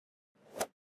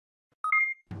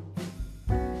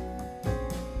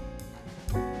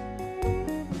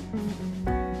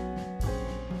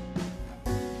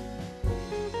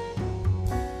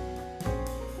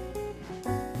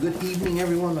evening,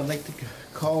 everyone. I'd like to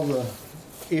call the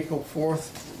April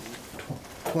 4th,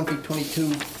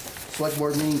 2022 Select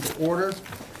Board meeting to order.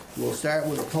 We'll start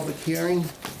with a public hearing.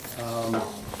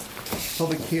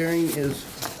 Public hearing is,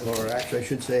 or actually I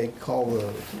should say, call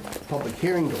the public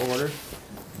hearing to order.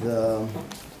 The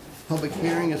public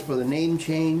hearing is for the name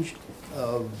change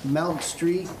of Mount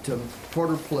Street to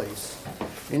Porter Place.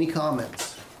 Any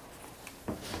comments?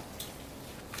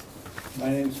 My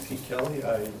name is Pete Kelly.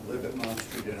 I live at Mount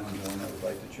Street in Unborn. I would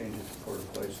like to change it to Porter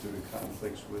Place due to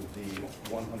conflicts with the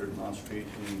 100 Mount Street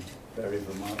in Barre,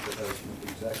 Vermont that has the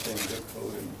exact same zip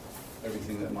code and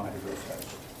everything that my address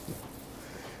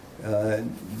has.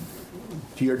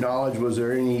 To your knowledge, was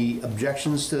there any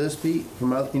objections to this, Pete,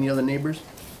 from any other neighbors?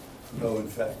 No, in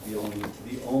fact, the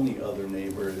only other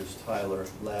neighbor is Tyler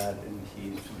Ladd, and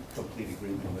he's in complete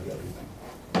agreement with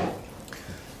everything.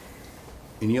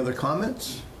 Any other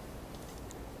comments?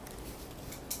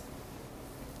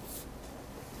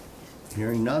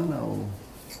 Hearing none, I'll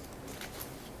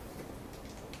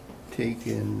take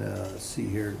and see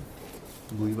here.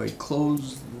 We can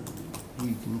close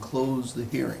the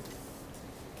hearing.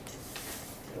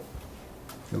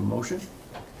 Have a motion?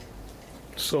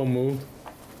 So moved.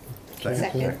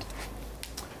 Second.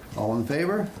 All in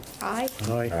favor? Aye.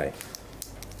 Aye.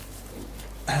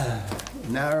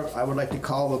 Now I would like to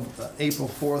call the April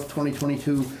 4th,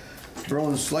 2022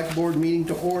 Berlin Select Board meeting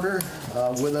to order.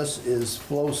 With us is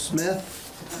Flo Smith,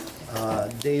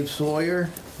 Dave Sawyer.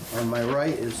 On my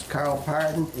right is Carl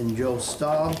Parton and Joe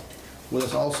Staub. With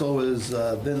us also is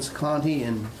Vince Conti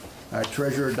and our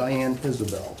treasurer Diane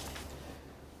Isabel.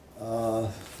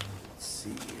 Let's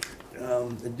see.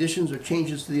 Additions or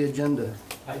changes to the agenda?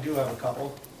 I do have a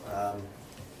couple.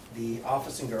 The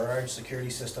office and garage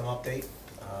security system update.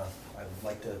 I would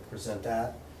like to present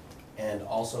that, and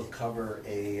also cover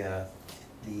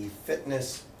the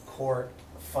fitness court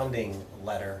funding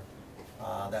letter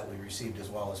that we received as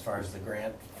well, as far as the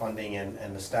grant funding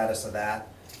and the status of that,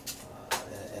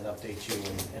 and update you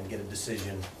and get a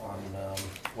decision on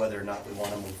whether or not we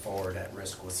want to move forward at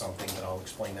risk with something, but I'll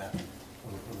explain that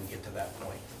when we get to that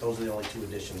point. Those are the only two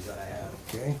additions that I have.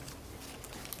 Okay.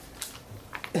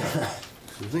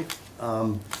 Excuse me.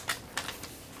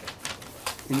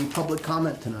 Any public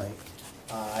comment tonight?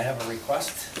 I have a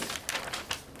request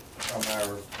from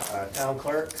our town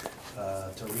clerk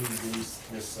to read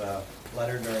this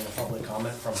letter during the public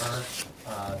comment from her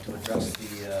to address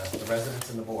the residents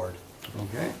and the board.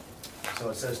 Okay. So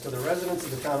it says, to the residents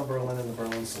of the town of Berlin and the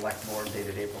Berlin Select Board,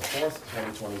 dated April 4th,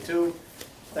 2022,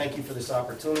 thank you for this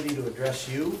opportunity to address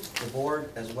you, the board,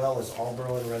 as well as all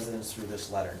Berlin residents through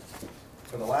this letter.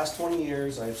 For the last 20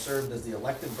 years, I have served as the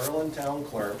elected Berlin town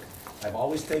clerk. I've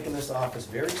always taken this office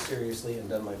very seriously and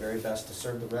done my very best to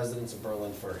serve the residents of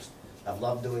Berlin first. I've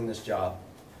loved doing this job.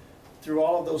 Through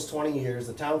all of those 20 years,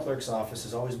 the town clerk's office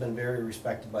has always been very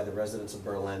respected by the residents of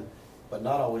Berlin, but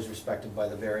not always respected by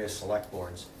the various select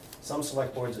boards. Some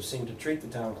select boards have seemed to treat the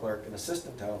town clerk and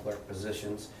assistant town clerk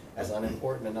positions as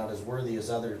unimportant and not as worthy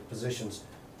as other positions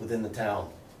within the town.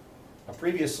 A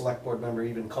previous select board member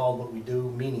even called what we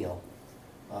do menial.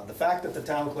 The fact that the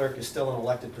town clerk is still an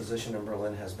elected position in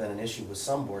Berlin has been an issue with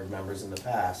some board members in the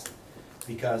past,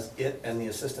 because it and the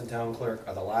assistant town clerk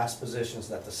are the last positions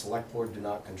that the select board do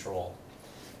not control.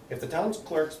 If the town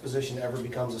clerk's position ever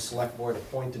becomes a select board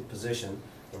appointed position,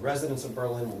 the residents of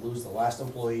Berlin will lose the last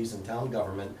employees in town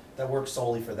government that work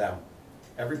solely for them.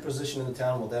 Every position in the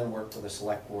town will then work for the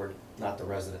select board, not the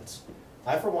residents.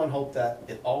 I for one hope that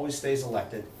it always stays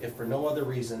elected, if for no other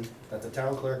reason that the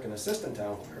town clerk and assistant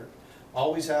town clerk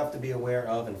always have to be aware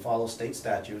of and follow state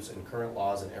statutes and current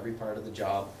laws in every part of the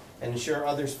job, and ensure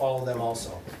others follow them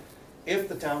also. If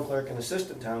the town clerk and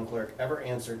assistant town clerk ever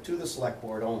answer to the select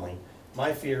board only,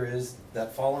 my fear is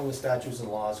that following the statutes and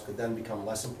laws could then become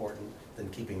less important than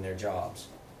keeping their jobs.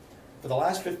 For the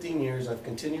last 15 years, I've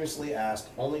continuously asked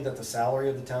only that the salary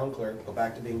of the town clerk go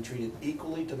back to being treated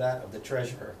equally to that of the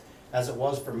treasurer, as it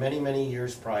was for many, many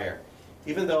years prior.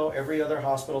 Even though every other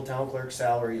hospital town clerk's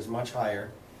salary is much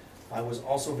higher, I was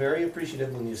also very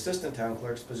appreciative when the assistant town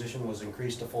clerk's position was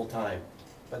increased to full-time,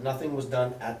 but nothing was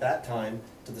done at that time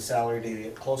to the salary to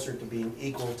get closer to being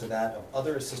equal to that of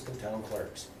other assistant town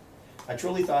clerks. I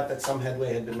truly thought that some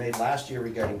headway had been made last year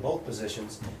regarding both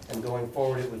positions, and going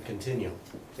forward it would continue.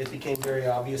 It became very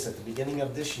obvious at the beginning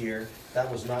of this year that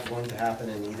was not going to happen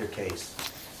in either case.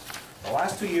 The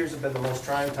last 2 years have been the most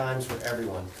trying times for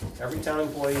everyone. Every town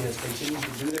employee has continued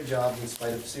to do their jobs in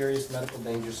spite of serious medical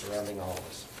dangers surrounding all of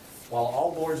us. While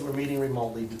all boards were meeting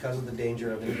remotely because of the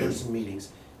danger of in-person meetings,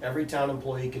 every town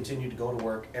employee continued to go to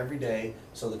work every day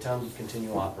so the town would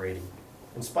continue operating.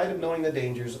 In spite of knowing the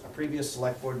dangers, a previous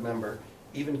select board member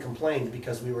even complained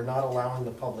because we were not allowing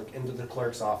the public into the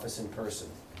clerk's office in person.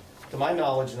 To my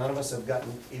knowledge, none of us have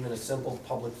gotten even a simple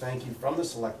public thank you from the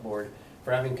select board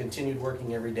for having continued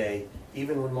working every day,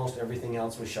 even when most everything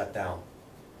else was shut down.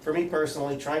 For me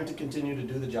personally, trying to continue to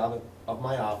do the job of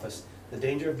my office, the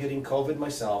danger of getting COVID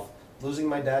myself, losing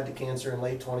my dad to cancer in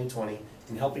late 2020,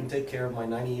 and helping take care of my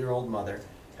 90-year-old mother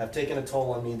have taken a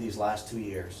toll on me these last 2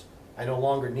 years. I no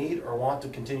longer need or want to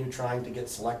continue trying to get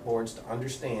select boards to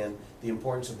understand the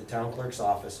importance of the town clerk's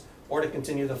office or to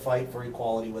continue the fight for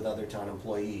equality with other town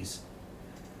employees.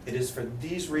 It is for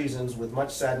these reasons, with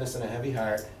much sadness and a heavy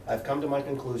heart, I've come to my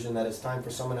conclusion that it's time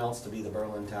for someone else to be the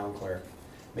Berlin town clerk.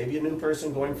 Maybe a new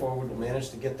person going forward will manage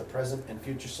to get the present and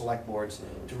future select boards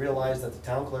to realize that the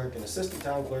town clerk and assistant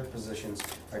town clerk positions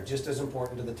are just as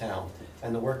important to the town,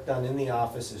 and the work done in the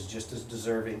office is just as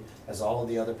deserving as all of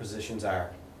the other positions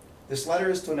are. This letter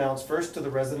is to announce first to the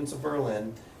residents of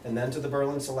Berlin, and then to the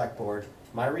Berlin Select Board,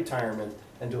 my retirement,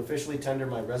 and to officially tender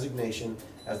my resignation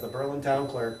as the Berlin Town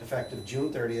Clerk effective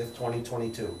June 30th,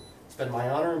 2022. It's been my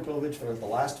honor and privilege for the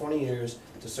last 20 years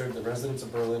to serve the residents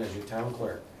of Berlin as your town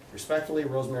clerk. Respectfully,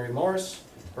 Rosemary Morris,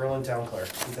 Berlin Town Clerk,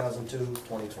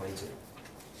 2002-2022.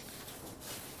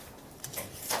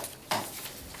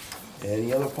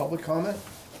 Any other public comment?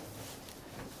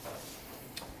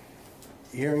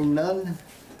 Hearing none.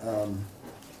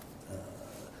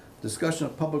 Discussion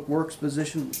of Public Works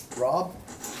position, Rob?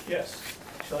 Yes.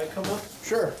 Shall I come up?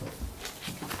 Sure.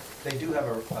 They do have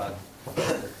a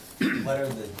letter,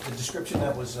 the description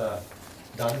that was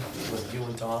done with you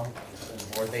and Tom and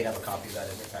the board, they have a copy of that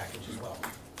in their package as well,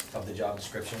 of the job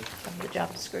description. Of the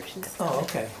job description. Oh,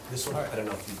 okay. This one, I don't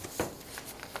know if you,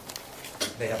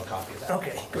 they have a copy of that.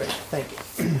 Okay, great, thank you.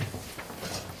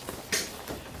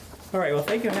 All right, well,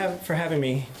 thank you for having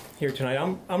me here tonight.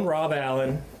 I'm Rob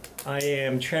Allen. I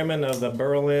am chairman of the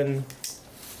Berlin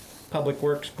Public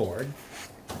Works Board.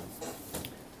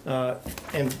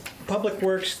 And Public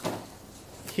Works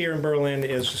here in Berlin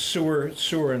is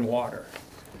sewer and water.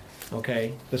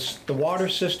 Okay, the water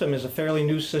system is a fairly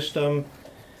new system.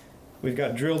 We've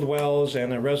got drilled wells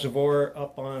and a reservoir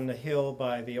up on the hill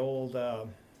by the old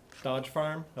Dodge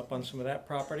Farm, up on some of that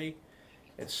property.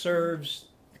 It serves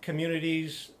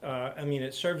communities,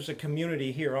 it serves a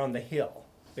community here on the hill,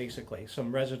 basically,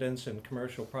 some residents and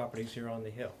commercial properties here on the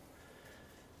hill.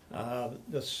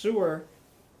 The sewer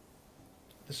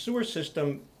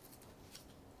system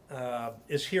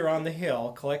is here on the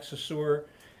hill, collects the sewer,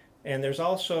 and there's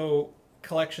also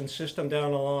collection system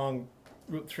down along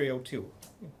Route 302,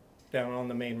 down on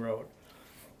the main road.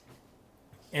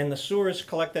 And the sewer is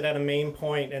collected at a main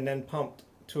point and then pumped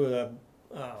to a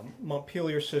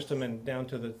Montpelier system and down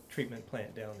to the treatment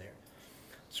plant down there.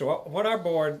 So what our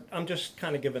board, I'm just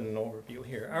kind of giving an overview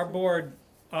here. Our board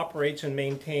operates and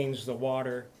maintains the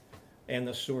water and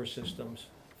the sewer systems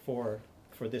for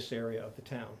this area of the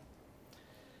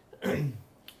town.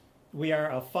 We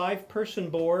are a 5-person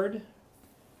board,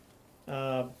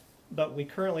 but we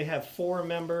currently have 4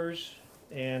 members,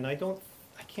 and I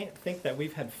can't think that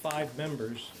we've had 5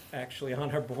 members actually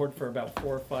on our board for about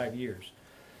 4 or 5 years.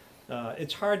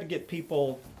 It's hard to get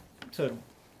people to,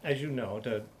 as you know,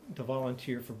 to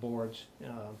volunteer for boards.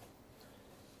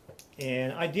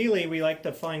 And ideally, we like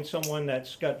to find someone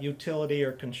that's got utility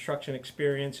or construction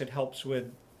experience. It helps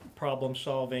with problem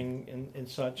solving and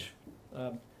such.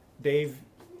 Dave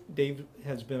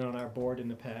has been on our board in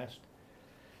the past.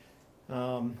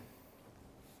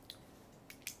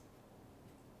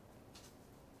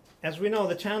 As we know,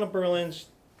 the town of Berlin's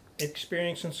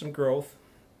experiencing some growth.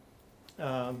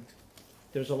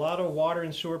 There's a lot of water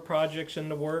and sewer projects in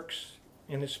the works,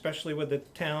 and especially with the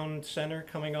town center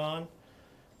coming on.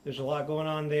 There's a lot going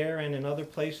on there and in other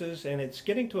places, and it's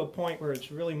getting to a point where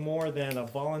it's really more than a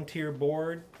volunteer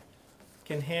board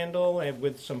can handle, and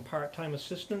with some part-time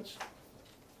assistance.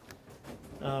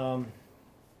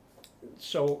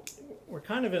 So we're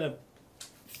kind of in a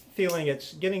feeling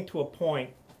it's getting to a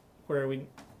point where we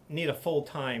need a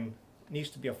full-time, needs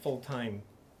to be a full-time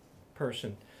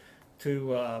person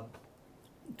to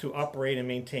operate and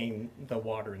maintain the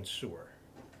water and sewer.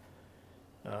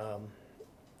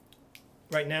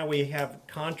 Right now we have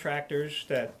contractors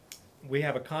we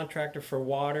have a contractor for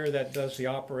water that does the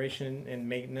operation and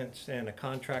maintenance, and a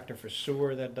contractor for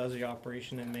sewer that does the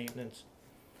operation and maintenance.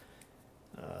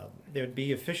 There'd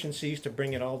be efficiencies to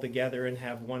bring it all together and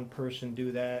have one person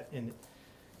do that. And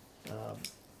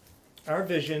our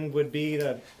vision would be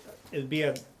that it'd be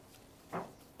a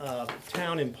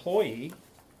town employee,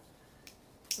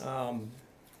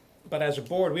 but as a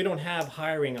board, we don't have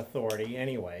hiring authority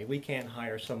anyway. We can't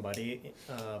hire somebody.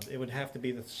 It would have to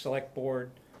be the select board,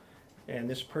 and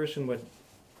this person would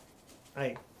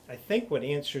I think would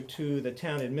answer to the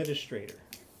town administrator,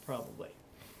 probably.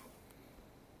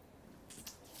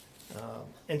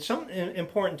 And something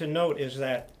important to note is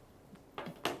that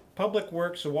public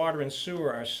works, the water and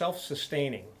sewer are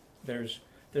self-sustaining. There's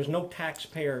no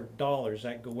taxpayer dollars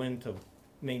that go into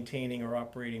maintaining or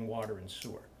operating water and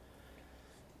sewer.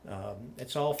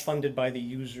 It's all funded by the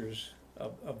users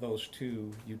of those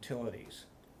two utilities.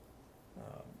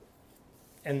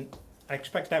 And I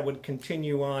expect that would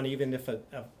continue on even if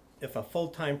a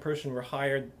full-time person were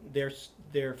hired,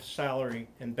 their salary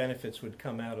and benefits would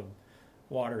come out of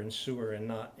water and sewer and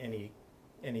not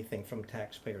anything from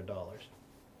taxpayer dollars.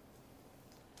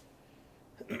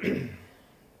 It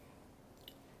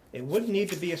would need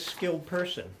to be a skilled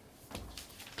person.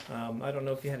 I don't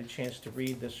know if you had a chance to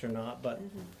read this or not, but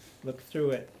look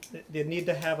through it. They need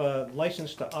to have a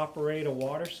license to operate a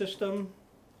water system.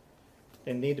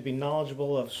 They need to be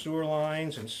knowledgeable of sewer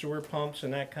lines and sewer pumps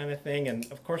and that kind of thing.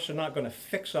 And of course, they're not going to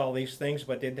fix all these things,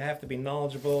 but they'd have to be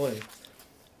knowledgeable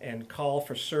and call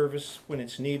for service when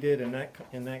it's needed and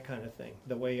that kind of thing,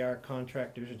 the way our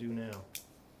contractors do now.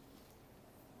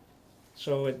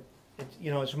 So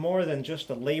it's more than just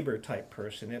a labor type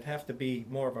person. It'd have to be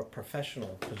more of a professional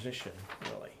position,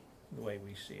 really, the way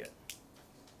we see it.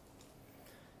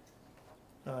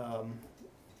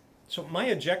 So my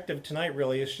objective tonight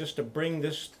really is just to bring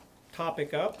this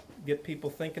topic up, get people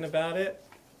thinking about it,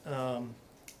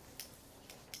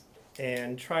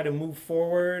 and try to move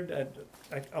forward.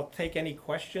 I'll take any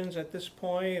questions at this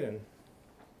point, and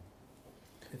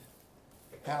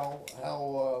How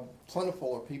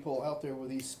plentiful are people out there with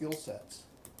these skill sets?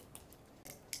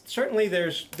 certainly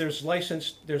there's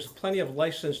plenty of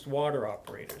licensed water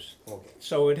operators. Okay.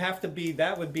 So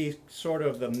that would be sort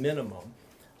of the minimum.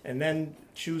 And then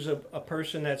choose a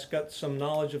person that's got some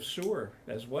knowledge of sewer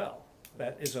as well.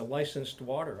 That is a licensed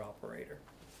water operator.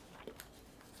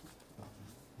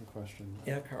 A question.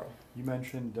 Yeah, Carl. You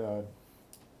mentioned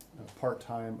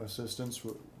part-time assistants.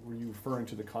 Were you referring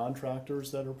to the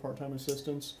contractors that are part-time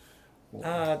assistants?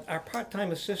 Our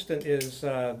part-time assistant is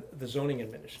the zoning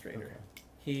administrator.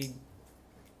 Okay.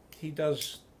 He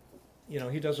does,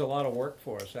 he does a lot of work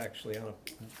for us actually,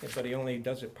 but he only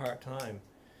does it part-time.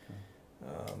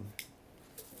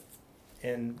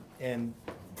 And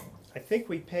I think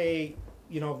we pay,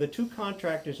 the two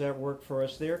contractors that work for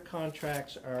us, their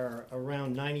contracts are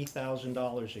around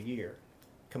 $90,000 a year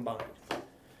combined.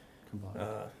 Combined.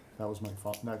 That was my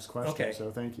next question, Okay.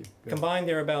 so thank you. Good. Combined,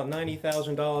 they're about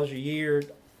 $90,000 a year,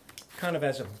 kind of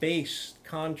as a base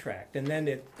contract, and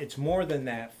then it's more than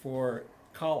that for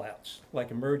call-outs, like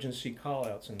emergency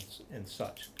call-outs and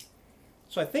such.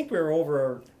 So I think we're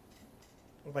over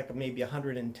like maybe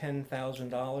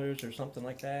 $110,000 or something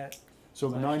like that. So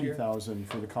the last year. 90,000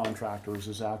 for the contractors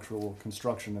is actual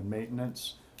construction and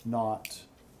maintenance, not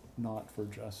for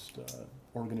just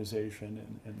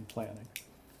organization and planning.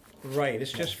 Right,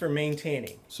 it's just for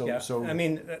maintaining. So- Yeah. so- I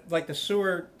mean, like the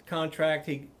sewer contract,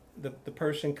 the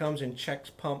person comes and checks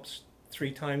pumps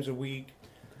 3 times a week,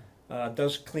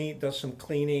 does some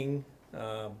cleaning.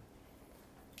 A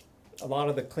lot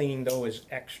of the cleaning though is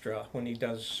extra when he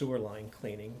does sewer line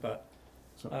cleaning, but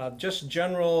So, just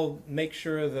general, make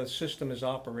sure the system is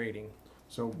operating.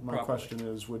 so my properly. question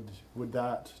is, would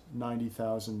that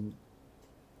 90,000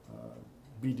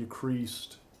 be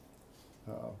decreased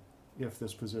if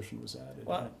this position was added?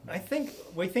 Well,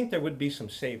 we think there would be some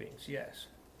savings, yes,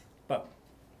 but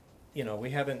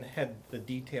we haven't had the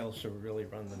details to really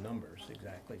run the numbers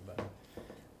exactly, but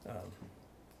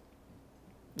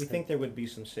we think there would be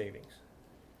some savings.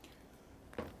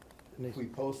 And if we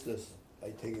post this, I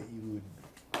take it you would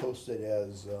post it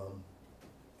as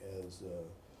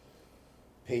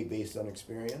pay based on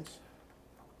experience?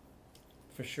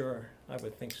 For sure, I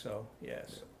would think so,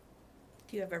 yes.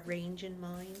 Do you have a range in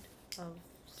mind of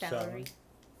salary?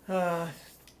 I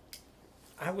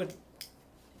would,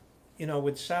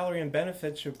 with salary and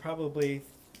benefits, you'd probably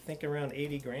think around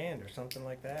 80 grand or something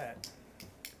like that.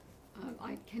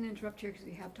 I can interrupt here because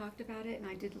we have talked about it, and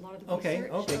I did a lot of the Okay,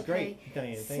 research. okay, great,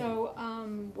 Diane, thank you.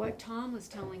 So, what Tom was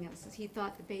telling us is he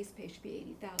thought the base pay should be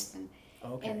 80,000,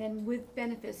 Okay, and then with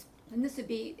benefits, and this would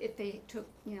be if they took,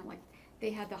 like they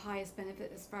had the highest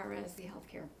benefit as far as the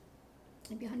healthcare,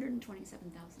 it'd be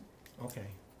 127,000, okay,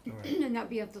 all right, and that'd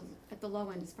be at the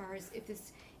low end as far as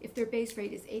if their base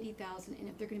rate is 80,000, and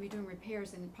if they're going to be doing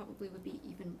repairs, then it probably would be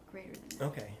even greater than that.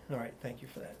 okay, all right, thank you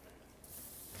for that.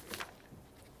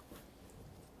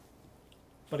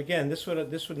 But again, this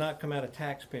would not come out of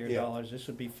taxpayer Yeah. dollars, this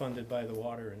would be funded by the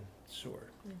water and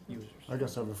sewer users. I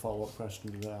guess I have a follow-up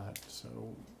question to that. So,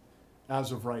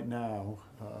 as of right now,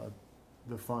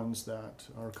 the funds that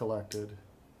are collected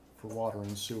for water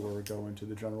and sewer go into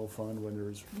the general fund when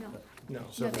there's? No. No.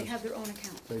 So No, they there's- have their own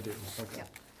account. They do, okay. Yep.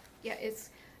 Yeah,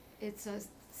 it's a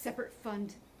separate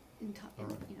fund All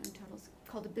right. in total, it's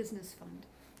called a business fund.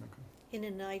 Okay. In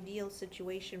an ideal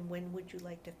situation, when would you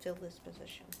like to fill this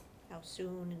position? How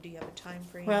soon, and do you have a time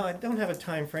frame? Well, I don't have a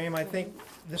time frame. I think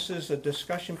this is a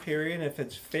discussion period. If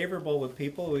it's favorable with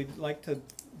people, we'd like to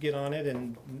get on it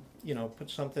and, you know, put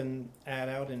something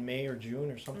out in May or June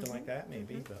or something like that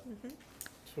maybe, but. Mhm.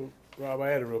 So, Rob, I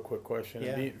had a real quick question.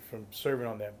 Yeah. From serving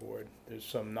on that board, there's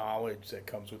some knowledge that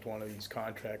comes with one of these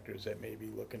contractors that may be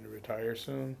looking to retire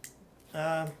soon.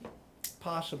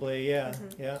 Possibly, yeah,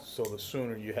 Mhm. yeah. So the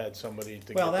sooner you had somebody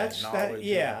to Well, get that that's, knowledge.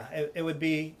 yeah, it would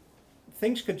be,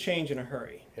 things could change in a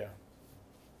hurry. Yeah.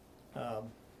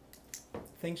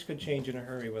 Things could change in a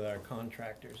hurry with our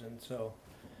contractors, and so,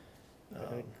 I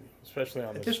think, especially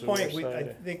on the at this sewer point, I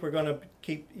side. think we're gonna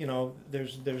keep, you know,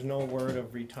 there's no word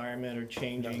of retirement or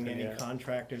changing Nothing any yet.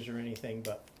 contractors or anything,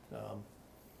 but, Mhm.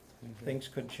 things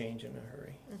could change in a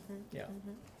hurry, Mhm. yeah.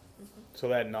 Mhm. So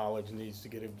that knowledge needs to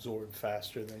get absorbed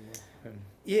faster than, and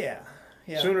Yeah,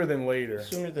 yeah. sooner than later.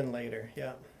 Sooner than later,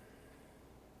 yeah.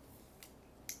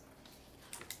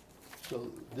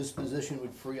 So this position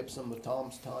would free up some of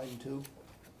Tom's time too?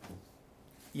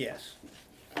 Yes.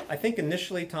 I think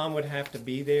initially Tom would have to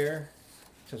be there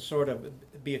to sort of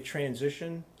be a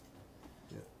transition.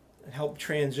 Help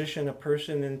transition a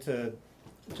person into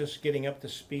just getting up to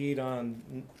speed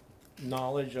on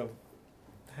knowledge of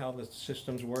how the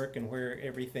systems work and where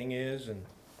everything is and,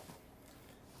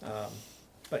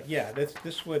 but yeah,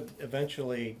 this would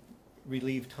eventually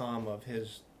relieve Tom of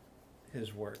his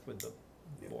work with the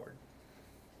board.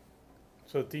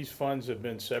 So if these funds have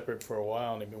been separate for a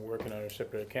while and they've been working on a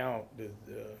separate account, do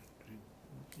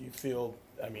you feel,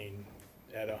 I mean,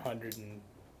 at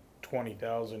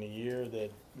 $120,000 a year,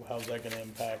 that, how's that gonna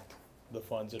impact the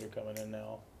funds that are coming in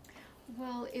now?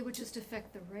 Well, it would just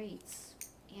affect the rates,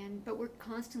 but we're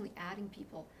constantly adding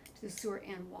people to the sewer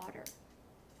and water.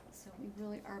 So we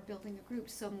really are building a group,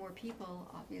 so more people,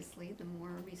 obviously, the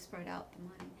more we spread out the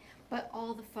money. But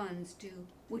all the funds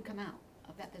would come out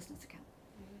of that business account,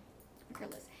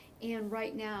 regardless. And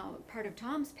right now, part of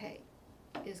Tom's pay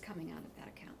is coming out of that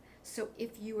account. So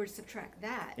if you were to subtract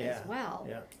that as Yeah, well,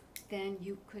 yeah. then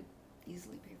you could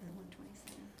easily pay for the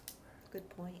 127. Good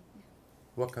point.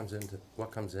 What comes in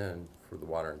for the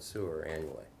water and sewer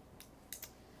annually?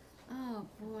 Oh,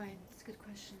 boy, that's a good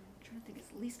question. I'm trying to think, it's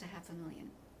at least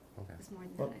 $500,000. Okay. It's more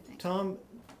than Well, that, I think.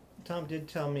 Tom did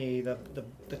tell me that the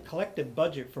collective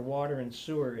budget for water and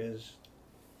sewer is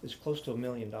close to $1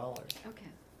 million. Okay.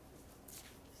 So,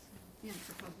 yeah,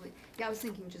 so probably, I was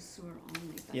thinking just sewer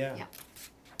only, but, Yeah. yeah.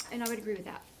 And I would agree with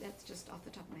that. That's just off the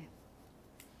top of my head.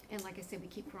 And like I said, we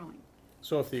keep growing.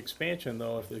 So if the expansion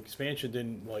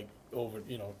didn't like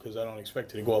because I don't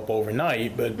expect it to go up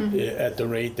overnight, but at the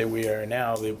rate that we are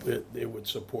now, it would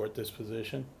support this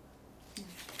position?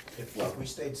 If we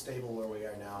stayed stable where we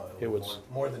are now, It it would would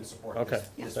more than support Okay, this.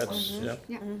 Yes. that's, yeah.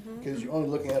 Yeah. Because you're only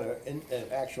looking at an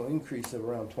actual increase of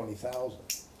around 20,000.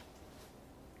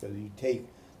 Because you take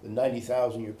the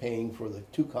 90,000 you're paying for the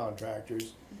two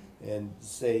contractors, and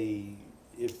say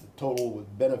if the total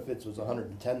with benefits was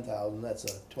 110,000, that's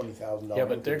a $20,000. Yeah,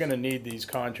 but they're increase. gonna need these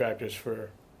contractors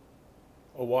for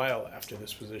a while after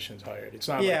this position's hired. It's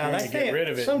not like you're Yeah, and I gonna get rid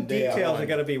of think it some in day details one. are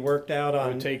gotta be worked out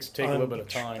on. It takes a little bit of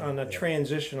time. On a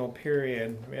transitional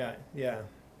period, yeah.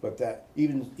 But that,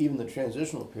 even the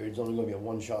transitional period's only gonna be a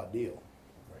one-shot deal.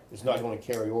 It's not gonna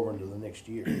carry over into the next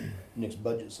year, next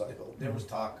budget cycle. There was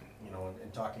talk,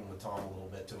 in talking with Tom a little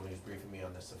bit too, when he was briefing me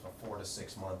on this, of a 4 to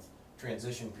 6 month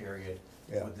transition period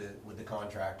Yeah. with the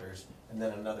contractors, and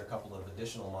then another couple of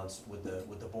additional months with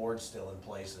the board still in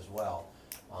place as well.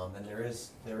 And there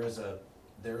is a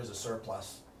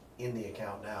surplus in the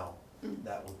account now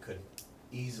that could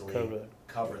easily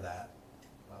cover that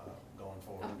going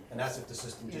forward. Oh. And that's if the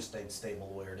system just stayed stable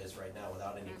where it is right now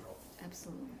without any growth.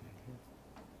 Absolutely.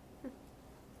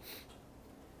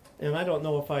 And I don't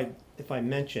know if I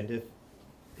mentioned,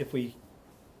 if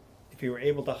you were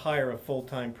able to hire a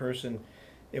full-time person,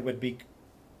 it would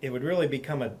really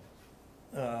become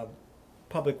a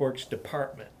public works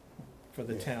department for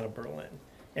the town of Berlin.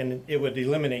 And it would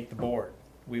eliminate the board.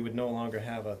 We would no longer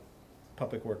have a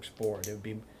public works board. It would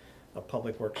be a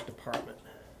public works department.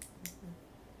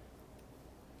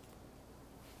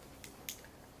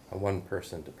 A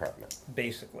one-person department.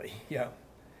 Basically, yeah.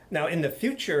 Now, in the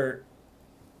future,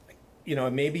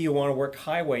 maybe you want to work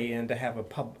highway in to have a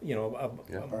Part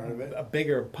of it. a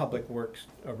bigger public works,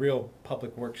 a real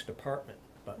public works department,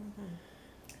 but.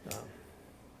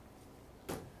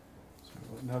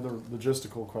 another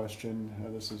logistical question.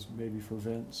 This is maybe for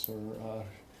Vince or,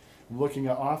 looking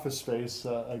at office space,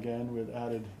 again, with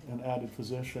an added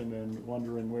position and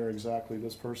wondering where exactly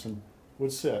this person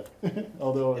would sit.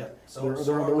 Although Yeah, so, they're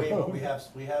so on are the we, but road.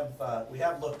 we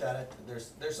have looked at it,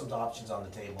 there's some options on the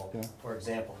table. Yeah. For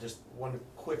example, just one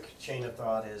quick chain of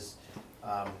thought is,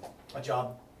 a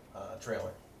job,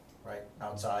 trailer, right,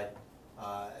 outside,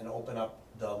 and open up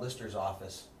the lister's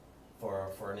office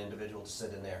for an individual to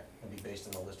sit in there and be based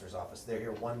in the lister's office. They're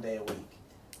here one day a week.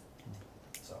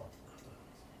 So,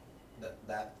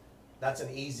 that's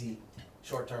an easy,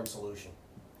 short-term solution.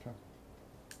 Okay.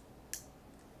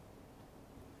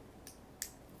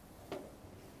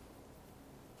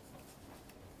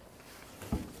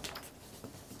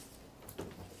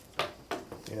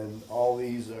 And all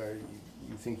these are,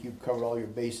 you think you've covered all your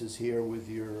bases here with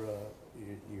your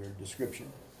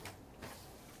description?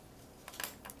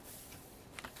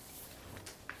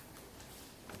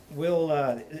 We'll,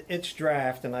 it's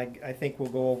draft, and I think we'll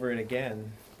go over it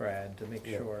again, Brad, to make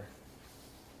Yeah. sure.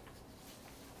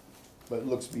 But it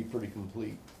looks to be pretty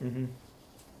complete. Mm-hmm.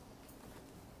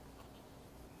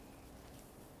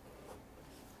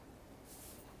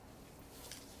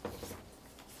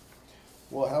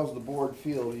 Well, how's the board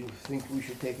feel? You think we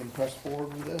should take and press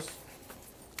forward with this?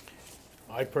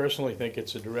 I personally think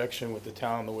it's a direction with the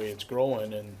town, the way it's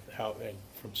growing, and how, and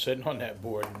from sitting on that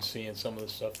board and seeing some of the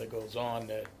stuff that goes on,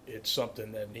 that it's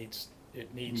something that needs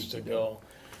to go.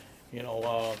 You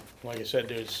know, like I said,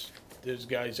 there's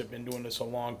guys that have been doing this a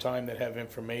long time that have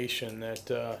information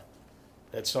that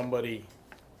somebody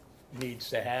needs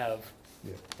to have.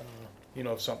 Yeah. You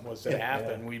know, if something was to Yeah.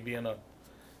 happen, we'd be in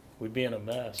a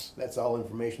mess. That's all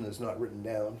information that's not written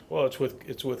down. Well, it's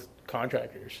with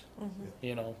contractors, Mm-hmm.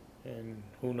 you know, and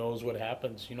who knows what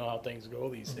happens, you know how things go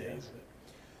these days.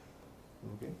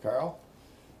 Okay, Carl?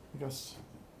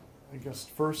 I guess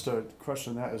first a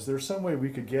question that, is there some way we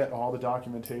could get all the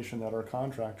documentation that our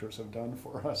contractors have done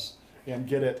for us and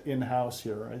get it in-house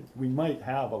here? We might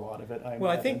have a lot of it, I Well,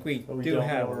 I imagine, think we but do don't know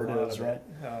have a where lot it is, of right?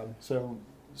 it.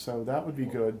 So that would be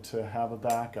good to have a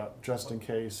backup, just in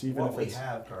case, even What if we it's.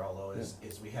 have, Carl, though, is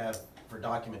we have, for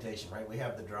documentation, right, we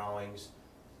have the drawings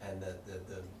and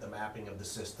the mapping of the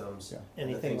systems. Yeah. And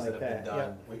the Anything things that like have been that,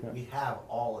 done. yeah. We have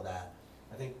all of that.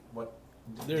 I think what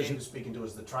There's Dave was speaking to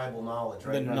is the tribal knowledge, The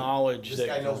right? knowledge This that.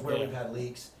 guy knows where yeah. we've had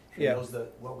leaks, he Yeah. knows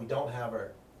what we don't have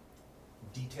are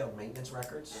detailed maintenance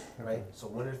records, right? Okay. So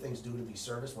when are things due to be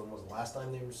serviced, when was the last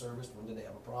time they were serviced, when did they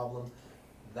have a problem?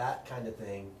 That kind of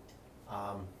thing,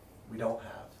 we don't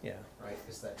have, Yeah. right?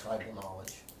 It's that tribal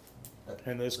knowledge. that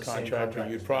And this the same contractor,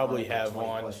 contractor's you'd been probably it for have 20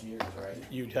 on, plus years, right?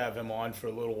 you'd have him on for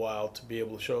a little while to be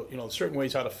able to show, you know, certain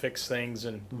ways how to fix things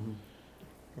and, Mhm.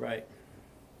 Right.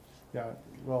 Yeah,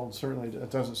 well, certainly, it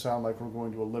doesn't sound like we're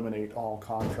going to eliminate all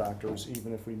contractors,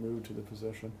 even if we move to the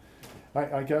position.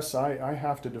 I guess I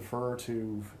have to defer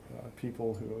to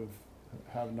people who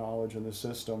have knowledge in the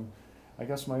system. I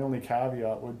guess my only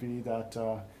caveat would be that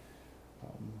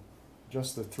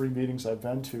just the 3 meetings I've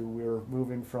been to, we're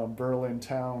moving from Berlin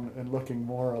town and looking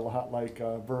more a lot like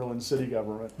Berlin city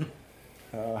government.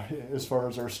 As far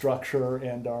as our structure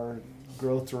and our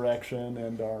growth direction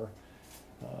and our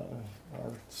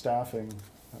staffing.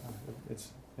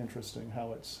 It's interesting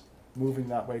how it's moving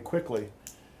that way quickly.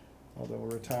 Although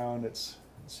we're a town, it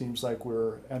seems like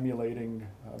we're emulating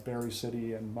Berry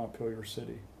City and Montpelier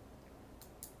City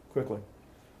quickly.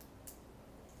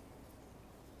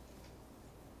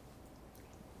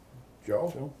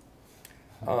 Joe?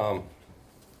 Joe?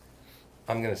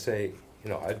 I'm gonna say, you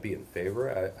know, I'd be in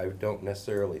favor. I don't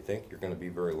necessarily think you're gonna be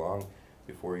very long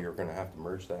before you're gonna have to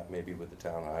merge that maybe with the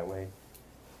town highway.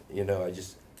 You know,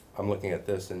 I'm looking at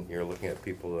this and you're looking at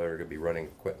people that are gonna be running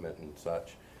equipment and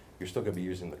such. You're still gonna be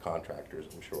using the contractors,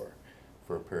 I'm sure,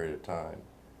 for a period of time.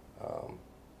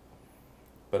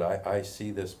 But I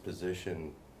see this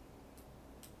position,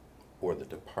 or the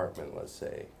department, let's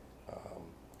say,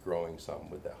 growing some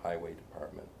with the highway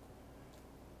department,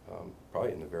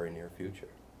 probably in the very near future.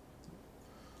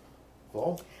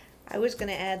 Flo? I was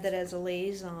gonna add that as a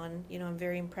liaison, you know, I'm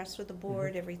very impressed with the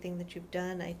board, everything that you've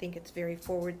done. I think it's very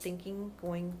forward-thinking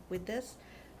going with this.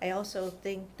 I also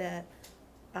think that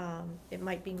it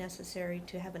might be necessary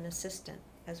to have an assistant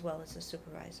as well as a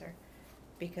supervisor,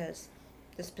 because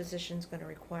this position's gonna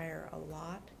require a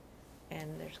lot,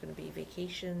 and there's gonna be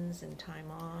vacations and time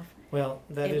off. Well,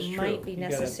 that is true. It might be You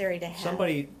gotta- necessary to have.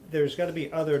 Somebody, there's gotta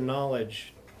be other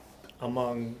knowledge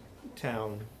among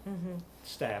town Mm-hmm,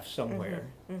 staff somewhere,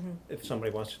 mm-hmm. if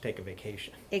somebody wants to take a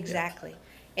vacation. Exactly.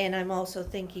 And I'm also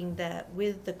thinking that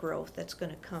with the growth that's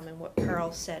gonna come, and what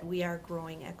Carl said, we are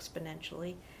growing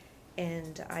exponentially.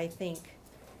 And I think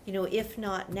you know, if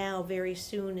not now, very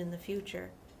soon in the future,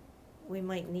 we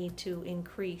might need to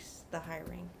increase the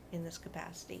hiring in this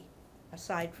capacity,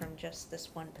 aside from just this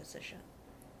one position.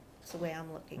 That's the way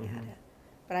I'm looking at it.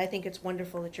 But I think it's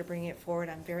wonderful that you're bringing it forward.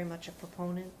 I'm very much a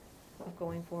proponent of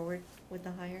going forward with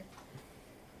the hire.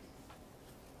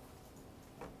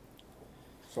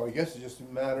 So I guess it's just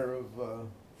a matter of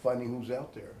finding who's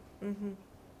out there. Mm-hmm.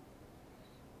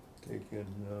 They can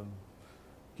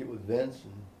get with Vince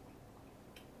and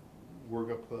work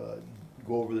up,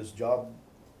 go over this job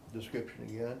description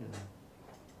again and see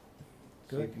if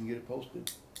Good. you can get it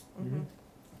posted. Mm-hmm.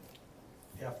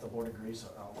 Yeah, if the board agrees,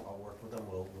 I'll work with them,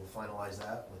 we'll finalize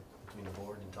that between the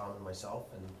board and Tom and myself,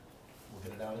 and we'll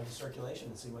get it out into circulation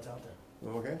and see what's out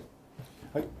there. Okay?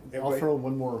 I'll Everybody- throw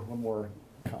one more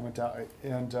comment out,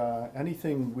 and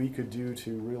anything we could do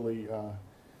to really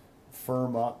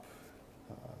firm up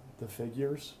the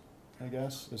figures, I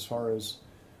guess, as far as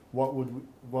what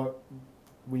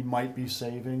we might be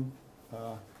saving,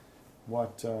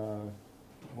 what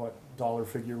dollar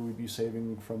figure we'd be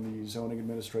saving from the zoning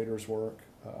administrator's work,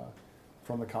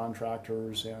 from the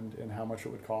contractors, and how much it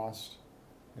would cost,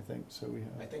 I think, so we I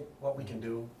have. think what we can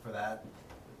do for that,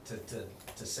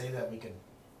 to say that we could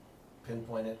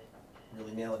pinpoint it,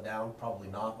 really nail it down, probably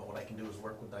not, but what I can do is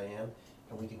work with Diane,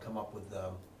 and we can come up with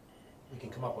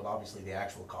obviously the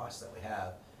actual costs that we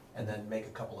have, and then make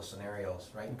a couple of scenarios,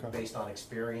 right? Okay. Based on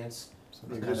experience, So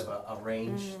Yeah, kind just- of a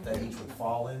range that each would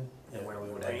fall in, and where we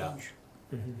would end up.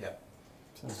 Mhm. Yep,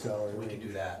 sounds good. Salary we can range.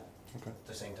 do that, Okay, at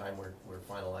the same time we're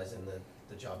finalizing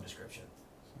the job description.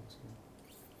 sounds good.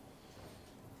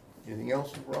 Anything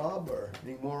else, Rob, or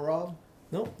any more, Rob?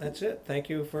 No, that's it. Thank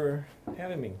you for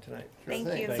having me tonight. Sure Thank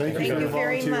thing. you. Thank Thank you you for your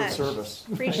very volunteer much. service.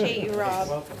 Appreciate you, Rob.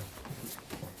 Welcome.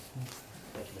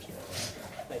 Thank you,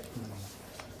 Mr.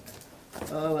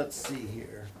 President. Let's see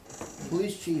here.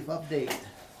 Police chief update.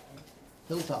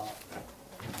 Hilltop.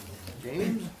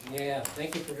 James? Yeah,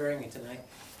 thank you for hearing me tonight.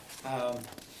 I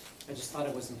just thought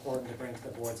it was important to bring to the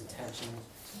board's attention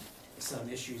some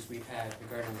issues we've had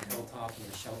regarding the Hilltop and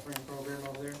the sheltering program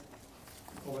over there.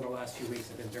 Over the last few weeks,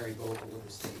 I've been very vocal with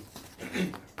the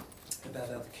state about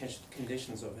the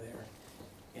conditions over there,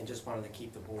 and just wanted to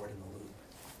keep the board in the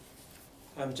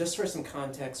loop. Just for some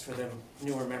context for the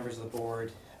newer members of the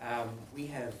board, we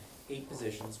have 8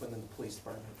 positions within the police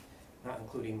department, not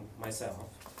including myself.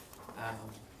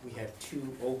 We have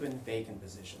 2 open vacant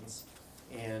positions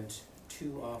and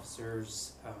 2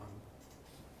 officers,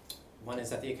 one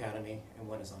is at the academy and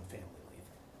one is on family leave.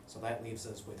 So that leaves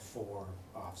us with 4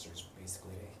 officers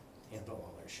basically to handle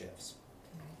all our shifts.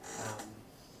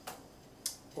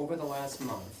 Over the last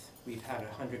month, we've had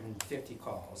 150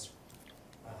 calls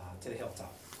to the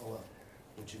Hilltop alone,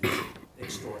 which is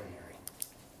extraordinary.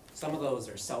 Some of those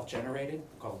are self-generated,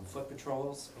 we call them foot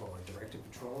patrols or directed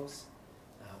patrols.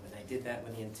 And I did that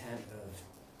with the intent of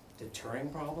deterring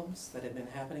problems that had been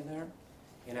happening there,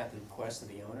 and at the request of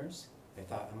the owners. They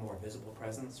thought a more visible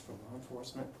presence from law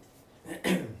enforcement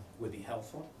would be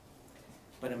helpful.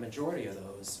 But a majority of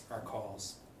those are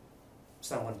calls,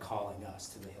 someone calling us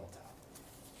to the Hilltop.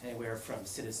 Anywhere from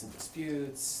citizen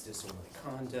disputes, disorderly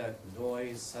conduct,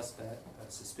 noise,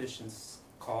 suspicious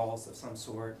calls of some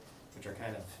sort, which are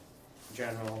kind of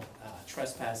general,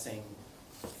 trespassing,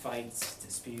 fights,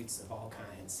 disputes of all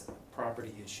kinds,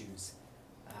 property issues.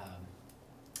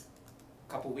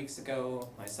 A couple weeks ago,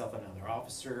 myself and another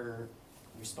officer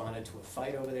responded to a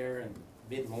fight over there in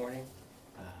mid-morning.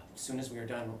 As soon as we were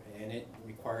done, and it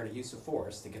required a use of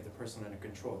force to get the person under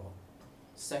control.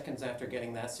 Seconds after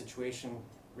getting that situation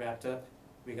wrapped up,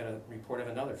 we got a report of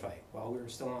another fight while we were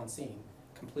still on scene,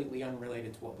 completely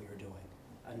unrelated to what we were doing.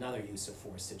 Another use of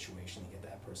force situation to get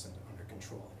that person under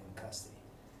control and in custody.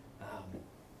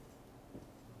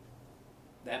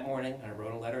 That morning, I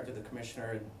wrote a letter to the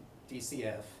commissioner and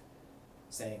DCF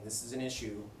saying this is an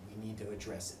issue, we need to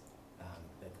address it.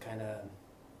 They've kind of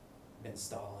been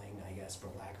stalling, I guess, for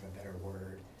lack of a better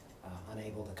word,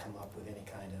 unable to come up with any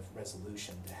kind of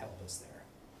resolution to help us there.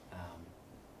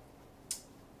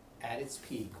 At its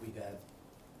peak, we got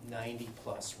 90+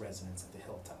 residents at the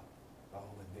Hilltop,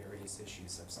 all with various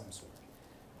issues of some sort.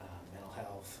 Mental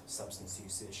health, substance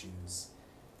use issues,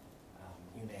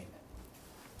 you name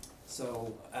it.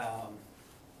 So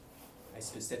I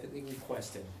specifically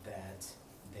requested that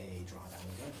they draw down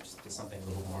the numbers to something a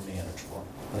little more manageable.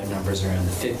 When the numbers are in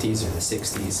the 50s or the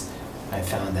 60s, I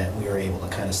found that we were able to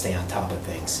kind of stay on top of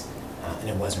things, and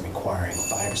it wasn't requiring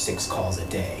 5 or 6 calls a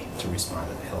day to respond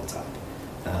to the Hilltop.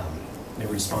 They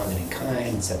responded in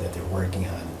kind, said that they're working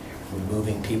on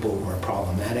removing people who are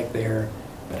problematic there,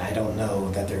 but I don't know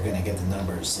that they're going to get the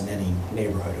numbers in any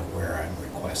neighborhood of where I'm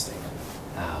requesting.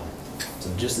 So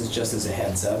just as a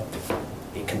heads up,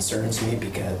 it concerns me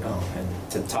because,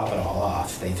 and to top it all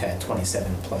off, they've had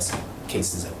 27 plus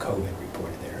cases of COVID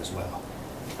reported there as well.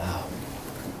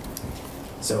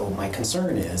 So my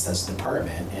concern is, as a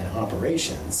department and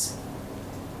operations,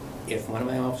 if one of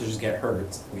my officers get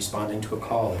hurt responding to a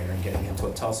call there and getting into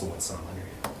a tussle with someone,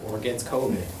 or gets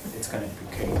COVID, it's going to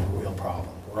become a real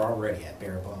problem. We're already at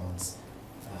bare bones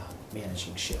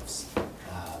managing shifts.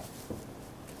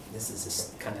 This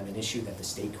is kind of an issue that the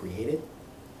state created,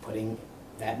 putting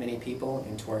that many people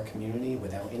into our community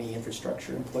without any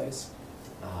infrastructure in place,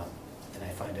 and I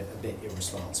find it a bit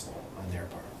irresponsible on their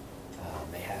part.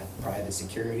 They have private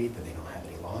security, but they don't have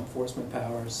any law enforcement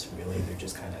powers. Really, they're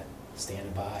just kind of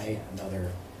standing by,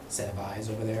 another set of eyes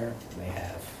over there. They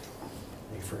have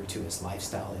referred to as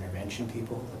lifestyle intervention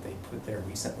people that they put there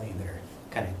recently. They're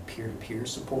kind of peer-to-peer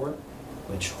support,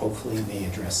 which hopefully may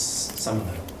address some of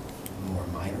the more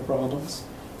minor problems.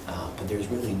 But there's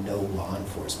really no law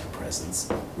enforcement presence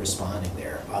responding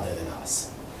there other than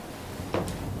us.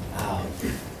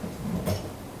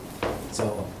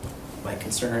 So my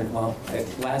concern, well,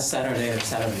 last Saturday or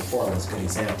Saturday before was a good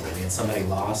example. We had somebody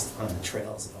lost on the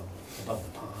trails above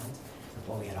the pond.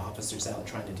 Well, we had officers out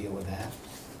trying to deal with that.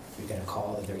 We got a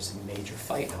call that there's a major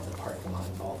fight out in the parking lot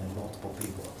involving multiple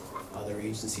people. Other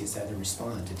agencies had to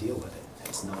respond to deal with it.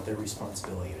 It's not their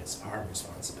responsibility, it's our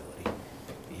responsibility.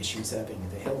 The issues happening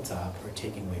at the Hilltop are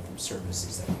taking away from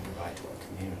services that we provide to our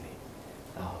community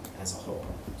as a whole.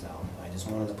 So I just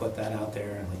wanted to put that out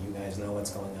there and let you guys know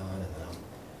what's going on, and I'm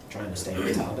trying to stay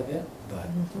on top of it, but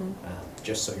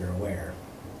just so you're aware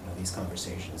of these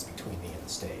conversations between me and the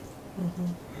state.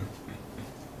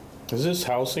 Is this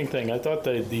housing thing, I thought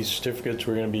that these certificates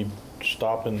were gonna be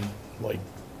stopping like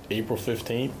April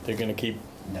 15th? They're gonna keep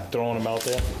throwing them out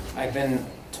there? I've been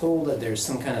told that there's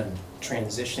some kind of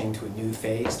transitioning to a new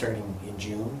phase starting in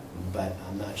June, but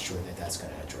I'm not sure that that's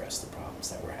gonna address the problems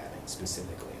that we're having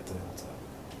specifically at the Hilltop.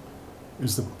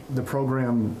 Is the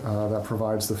program that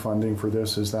provides the funding for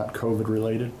this, is that COVID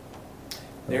related?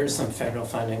 There's some federal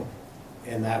funding,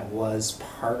 and that was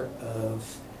part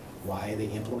of why they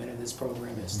implemented this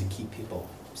program, is to keep people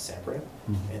separate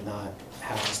and not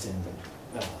housed in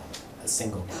a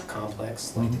single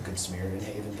complex like the Good Samaritan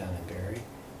Haven down in Barry.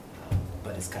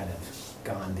 But it's kind of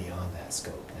gone beyond that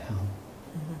scope now.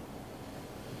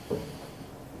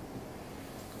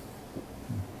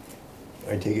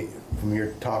 I take it from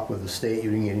your talk with the state, you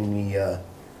didn't get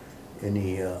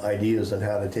any ideas on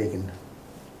how to take and...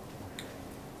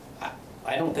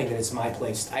 I don't think that it's my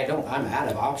place. I'm out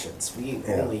of options. We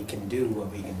only can do what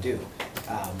we can do.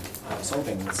 I was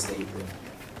hoping the state would,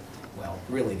 well,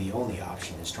 really the only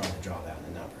option is trying to draw down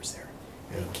the numbers there.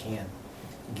 They can't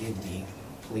give me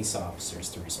police officers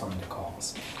to respond to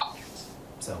calls.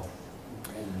 So,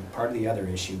 and part of the other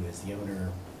issue is the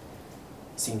owner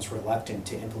seems reluctant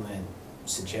to implement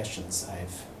suggestions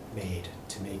I've made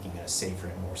to making it a safer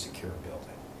and more secure building.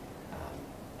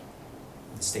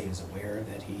 The state is aware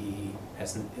that he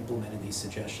hasn't implemented these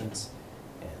suggestions,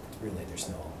 and really there's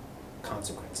no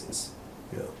consequences.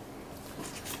 Yeah.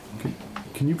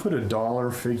 Can you put a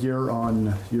dollar figure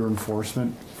on your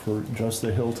enforcement for just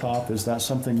the Hilltop? Is that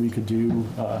something we could do?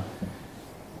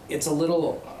 It's a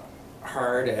little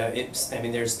hard. I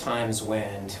mean, there's times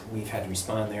when we've had to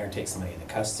respond there and take somebody into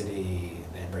custody,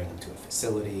 then bring them to a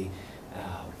facility.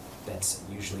 That's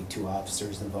usually 2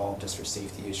 officers involved just for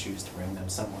safety issues, to bring them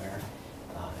somewhere.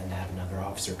 And have another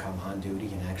officer come on duty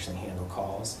and actually handle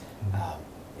calls.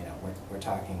 You know, we're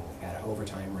talking at an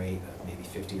overtime rate of maybe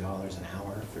 $50 an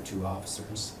hour for 2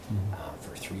 officers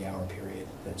for a 3-hour period.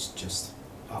 That's just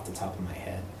off the top of my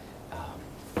head.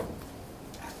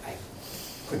 I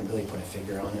couldn't really put a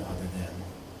figure on it other than,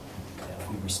 you know, if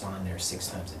we respond there 6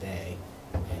 times a day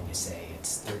and you say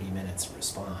it's 30 minutes of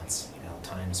response, you know,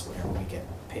 times whatever we get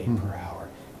paid per hour,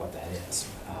 what that is.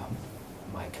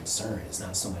 My concern is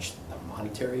not so much the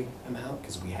monetary amount,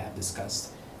 because we have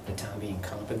discussed the town being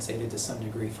compensated to some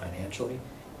degree financially.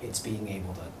 It's being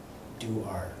able to do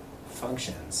our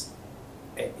functions.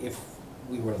 If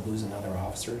we were to lose another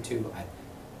officer or 2,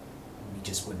 we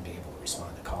just wouldn't be able to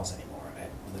respond to calls anymore. I'd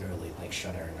literally like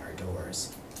shuttering our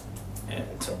doors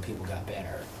until people got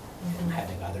better and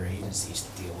having other agencies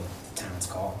to deal with the town's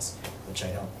calls, which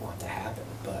I don't want to happen,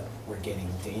 but we're getting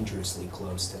dangerously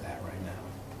close to that right now.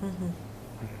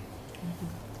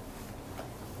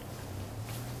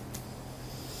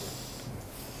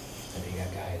 And you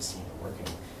got guys, you know, working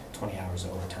 20 hours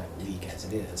of overtime a week as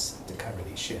it is to cover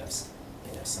these shifts.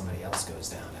 And if somebody else goes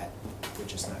down, we're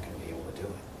just not going to be able to do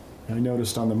it. I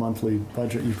noticed on the monthly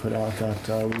budget you put out that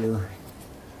we were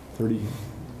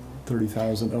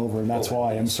 30,000 over, and that's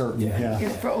why I'm certain, Yeah. yeah.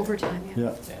 For overtime, yeah.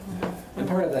 Yeah, Yeah. And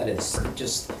part of that is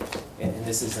just, and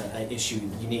this is an issue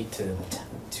unique to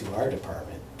our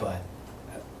department, but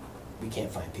we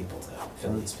can't find people to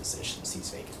fill these positions, these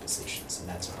vacant positions, and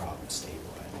that's a problem statewide.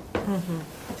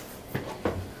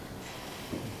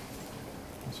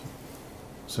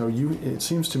 so it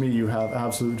seems to me you have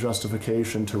absolute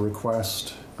justification to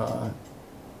request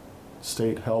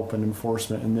state help and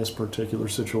enforcement in this particular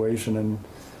situation, and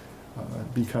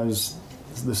because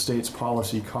the state's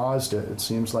policy caused it, it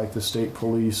seems like the state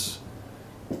police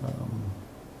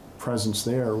presence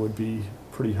there would be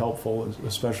pretty helpful,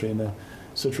 especially in the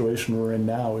situation we're in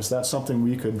now. Is that something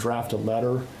we could draft a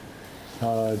letter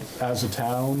as a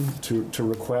town to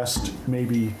request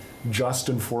maybe just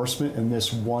enforcement in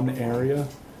this one area?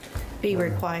 Be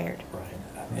required. Right.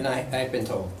 And I've been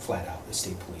told flat out the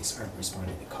state police aren't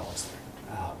responding to calls there.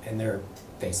 And they're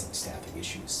facing staffing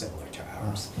issues similar to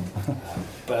ours.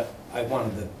 But I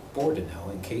wanted the board to know,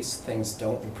 in case things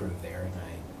don't improve there, and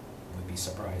I would be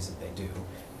surprised if they do,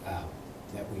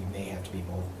 that we may have to be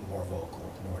more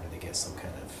vocal in order to get some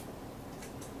kind of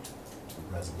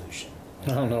resolution.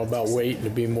 I don't know about waiting to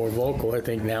be more vocal. I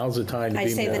think now's the time to I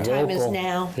be say more the vocal. time is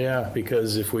now. Yeah,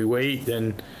 because if we wait,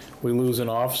 then we lose an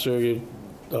officer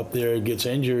up there, gets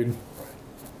injured,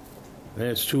 then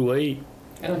it's too late.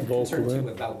 And I'm Vocal concerned then. too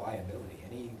about liability.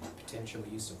 Any potential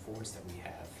use of force that we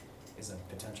have is a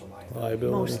potential liability.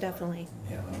 Liability. Most definitely.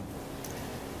 Yeah.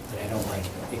 And I don't like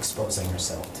exposing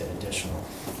ourselves to additional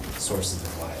sources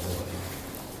of liability.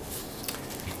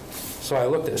 So I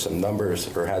looked at some numbers,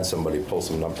 or had somebody pull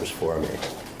some numbers for me,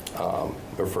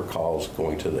 or for calls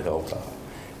going to the Hilltop.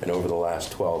 And over the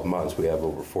last 12 months, we have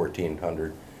over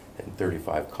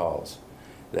 1,435 calls.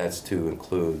 That's to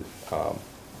include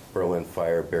Berlin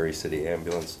Fire, Berry City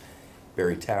Ambulance,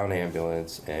 Berry Town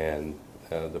Ambulance, and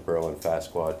the Berlin Fast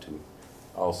Squad, to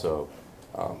also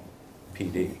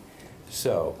PD.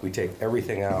 So we take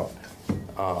everything out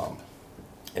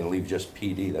and leave just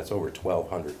PD. That's over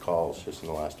 1,200 calls just in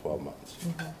the last 12 months.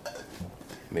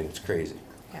 I mean, it's crazy.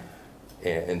 Yeah.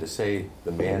 And to say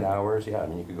the man hours, yeah, I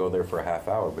mean, you could go there for a half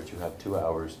hour, but you have 2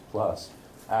 hours plus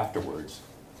afterwards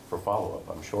for follow-up,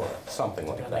 I'm sure, something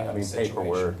like that. I mean,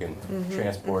 paperwork and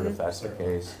transport, if that's the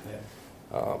case.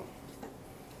 Yeah.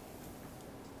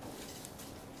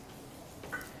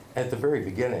 At the very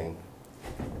beginning,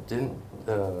 didn't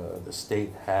the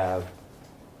state have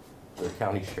the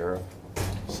county sheriff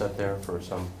sit there for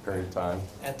some period of time?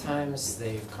 At times,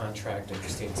 they've contracted, the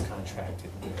state's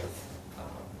contracted with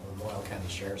the Royal County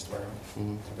Sheriff's Department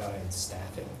to provide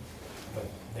staffing, but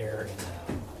they're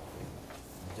in a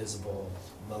visible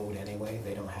mode anyway.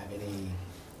 They don't have any,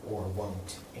 or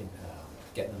won't,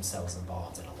 get themselves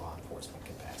involved in a law enforcement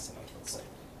capacity, let's say.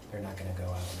 They're not gonna go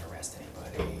out and arrest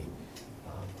anybody.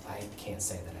 I can't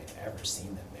say that I've ever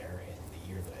seen them there in the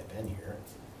year that I've been here,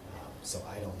 so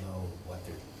I don't know what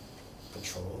their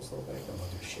patrols look like and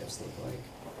what their shifts look like,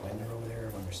 when they're over there,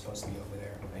 when they're supposed to be over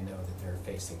there. I know that they're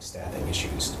facing staffing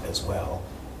issues as well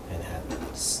and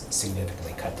have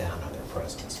significantly cut down on their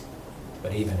presence.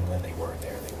 But even when they were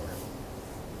there, they weren't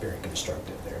very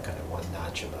constructive. They're kind of one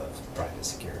notch above private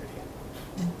security.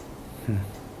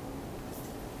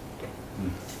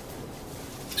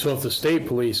 So if the state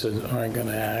police aren't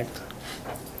gonna act,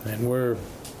 and we're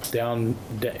down,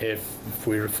 if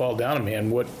we were to fall down a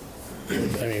man, what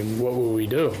would we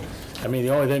do? I mean,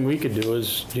 the only thing we could do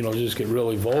is, just get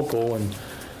really vocal and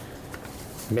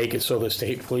make it so the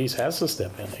state police has to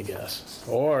step in, I guess.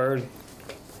 Or,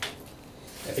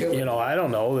 I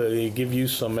don't know, they give you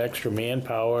some extra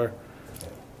manpower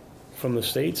from the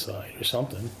state side or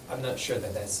something. I'm not sure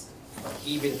that that's,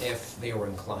 even if they were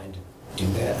inclined to do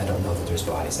that, I don't know that there's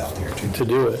bodies out there To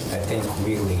do it. I think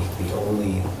really the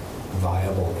only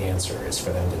viable answer is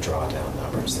for them to draw down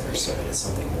numbers there so that it's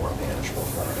something more manageable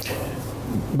for our town.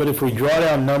 But if we draw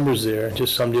down numbers there,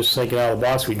 I'm just thinking out of the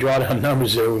box, we draw down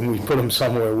numbers there, when we put them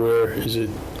somewhere, where is it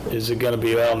gonna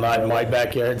be, well, not in my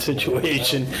backyard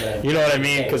situation? You know what I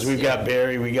mean? Because we've got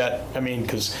Barry,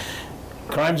 because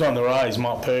crime's on the rise,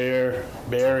 Montpelier,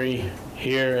 Barry,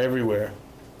 here, everywhere.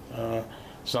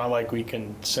 It's not like we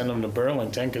can send them to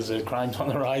Burlington, because the crime's on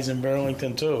the rise in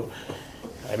Burlington too.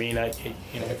 I mean, And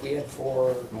if we had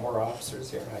 4 more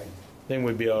officers here, think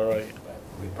we'd be all right.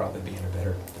 we'd probably be in a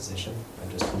better position.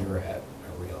 We're at a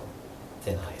real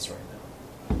thin ice right now.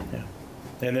 Yeah.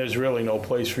 And there's really no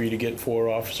place for you to get 4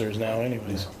 officers now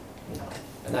anyways. No.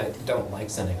 And I don't like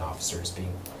sending officers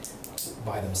being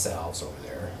by themselves over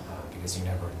there, because you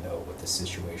never know what the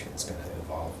situation is going to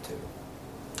evolve to.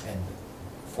 And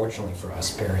fortunately for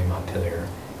us, Barry and Montpelier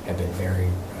have been very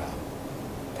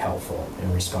helpful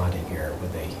in responding here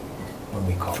with a when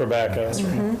we call. For backup. That's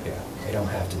right. Mhm. Yeah, they don't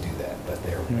have to do that, but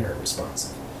they're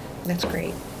responsive. That's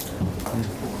great.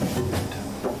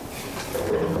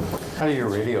 How do your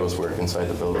radios work inside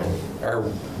the building? Our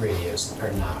radios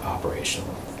are not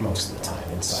operational most of the time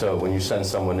inside. So when you send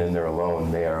someone in there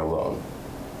alone, they are alone?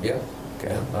 Yeah.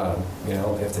 Okay. You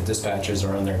know, if the dispatchers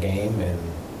are on their game and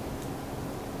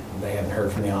they haven't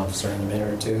heard from the officer in a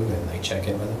minute or two, and they check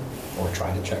in with them, or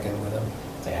try to check in with them,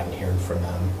 if they haven't heard from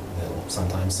them, they'll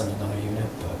sometimes send another unit,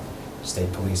 but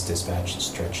state police dispatch is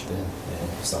stretched thin, and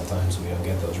sometimes we don't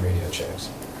get those radio checks.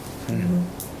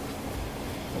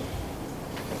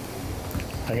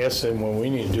 I guess then what we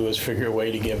need to do is figure a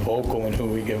way to get vocal and who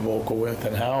we get vocal with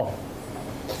and how.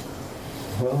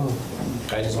 Well,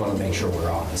 I just want to make sure we're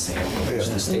all on the same page.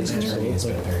 The state's attorney has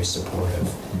been very supportive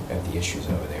of the issues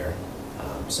over there,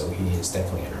 so he is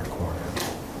definitely in our corner.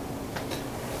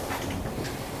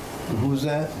 who's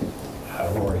that?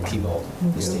 Rory Thibault,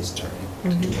 the state's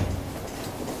attorney.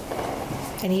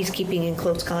 And he's keeping in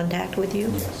close contact with you?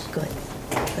 Yes. Good,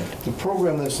 good. The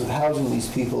program that's housing these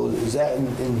people, is that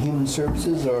in Human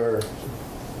Services or?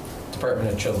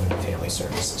 Department of Children and Family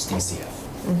Services, DCF.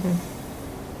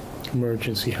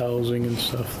 Emergency housing and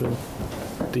stuff, the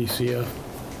DCF.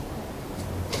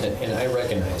 And I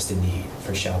recognize the need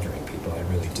for sheltering people, I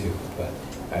really do, but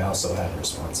I also have a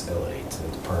responsibility to the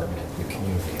department and the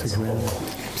community as a whole.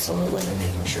 Absolutely. And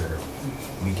making sure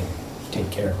we can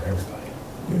take care of everybody.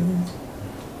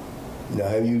 Now,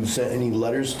 have you sent any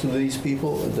letters to these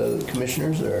people, the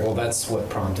commissioners, or? Well, that's what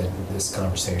prompted this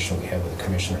conversation we had with the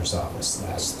commissioner's office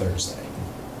last Thursday,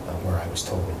 where I was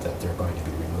told that they're going to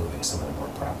be removing some of the more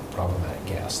problematic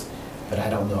guests. But I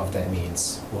don't know if that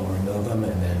means we'll remove them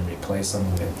and then replace them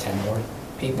with 10 more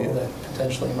people that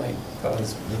potentially might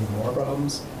cause even more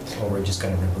problems, or we're just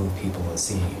going to remove people and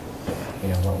see, you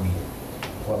know,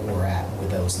 what we're at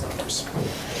with those numbers.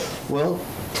 Well,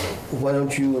 why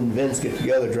don't you and Vince get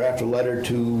together, draft a letter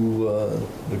to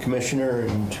the commissioner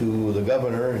and to the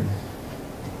governor and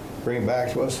bring it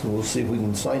back to us, and we'll see if we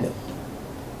can sign it,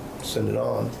 send it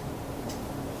on.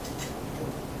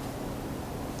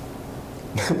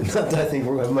 Not that I think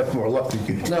we're gonna have much more luck than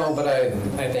you. No, but I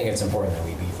think it's important that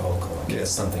we be vocal in Yeah. case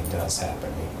something does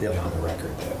happen, we be Yep. on the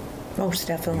record that Most we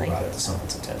definitely. brought it to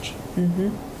someone's attention.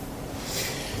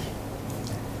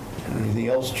 Anything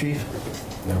else, chief?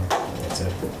 No, that's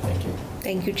it. Thank you.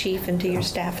 Thank you, Chief, and to your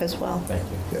staff as well. Thank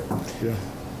you. Yeah.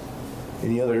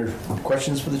 Any other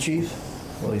questions for the chief?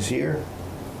 Well, he's here.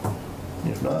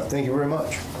 If not, thank you very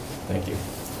much. Thank you.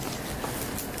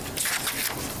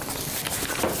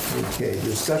 Okay,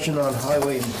 discussion on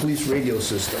highway and police radio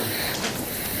system.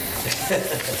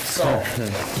 So,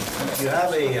 you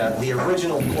have the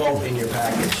original quote in your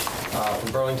package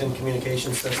from Burlington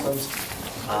Communication Systems.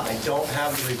 I don't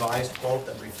have the revised quote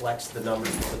that reflects the numbers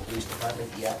for the police department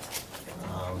yet.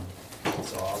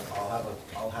 So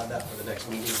I'll have that for the next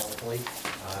meeting, hopefully.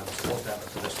 I was supposed to have it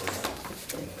for this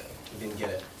one, but we didn't get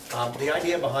it. The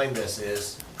idea behind this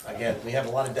is, again, we have a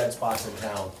lot of dead spots in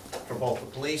town for both the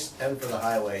police and for the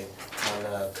highway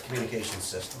on communication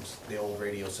systems, the old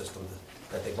radio system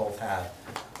that they both have.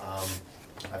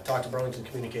 I've talked to Burlington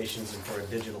Communications, and for a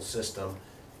digital system,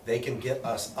 they can get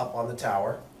us up on the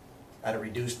tower at a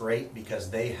reduced rate because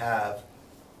they have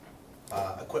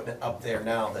equipment up there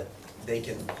now that they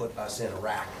can put us in a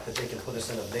rack, that they can put us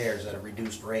into theirs at a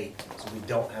reduced rate, so we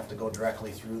don't have to go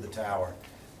directly through the tower.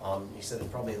 He said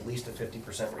it's probably at least a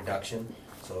 50% reduction,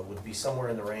 so it would be somewhere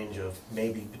in the range of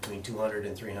maybe between $200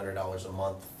 and $300 a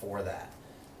month for that,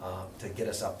 to get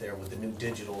us up there with the new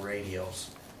digital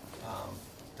radios,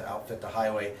 to outfit the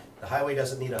highway. The highway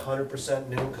doesn't need 100%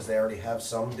 new because they already have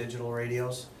some digital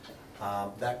radios.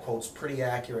 That quote's pretty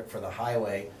accurate for the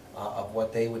highway of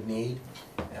what they would need.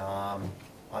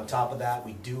 On top of that,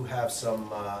 we do have some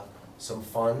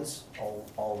funds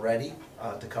already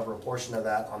to cover a portion of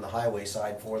that on the highway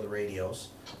side for the radios.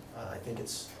 I think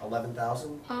it's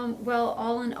 11,000. Well,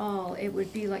 all in all, it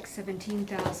would be like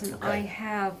 17,000. I Okay.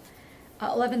 have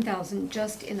 11,000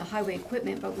 just in the highway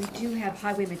equipment, but we do have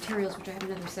highway materials, which I have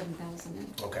another 7,000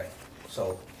 in. Okay,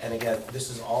 so, and again, this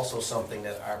is also something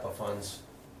that ARPA funds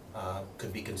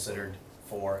could be considered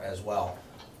for as well.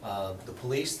 The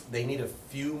police, they need a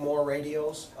few more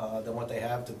radios than what they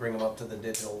have to bring them up to the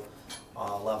digital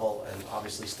level, and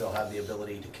obviously still have the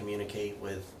ability to communicate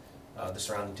with the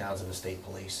surrounding towns and the state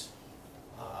police.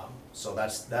 So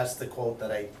that's the quote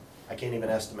that I can't even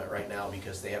estimate right now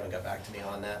because they haven't got back to me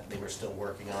on that. They were still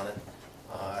working on it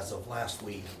as of last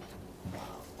week.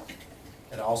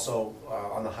 And also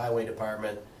on the highway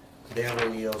department, their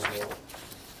radios will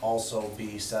also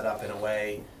be set up in a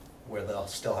way where they'll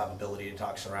still have ability to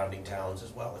talk surrounding towns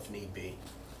as well if need be.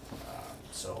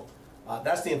 So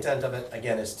that's the intent of it,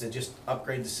 again, is to just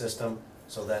upgrade the system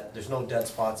so that there's no dead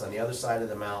spots on the other side of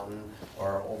the mountain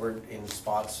or over in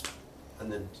spots in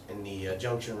the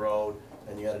Junction Road,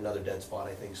 and you had another dead spot,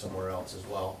 I think, somewhere else as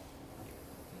well.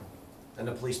 And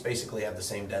the police basically have the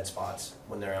same dead spots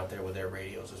when they're out there with their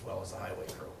radios as well as the highway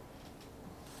crew.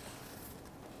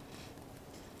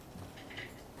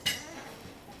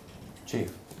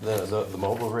 Chief, the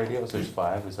mobile radios, there's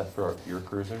 5, is that for your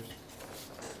cruisers?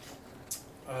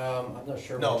 I'm not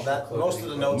sure. No, which that, most of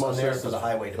the notes on Most there of are for this the is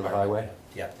highway For the department. highway?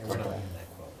 Yeah. And we're not Okay. in that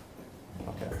quote.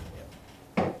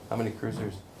 Okay. How many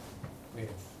cruisers? We have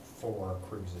 4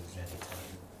 cruises at a time.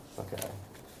 Okay.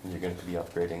 And you're gonna be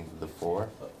upgrading the 4?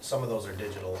 Some of those are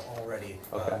digital already.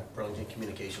 Okay. Burlington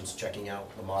Communications checking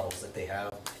out the models that they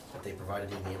have, that they provided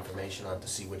you the information on to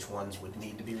see which ones would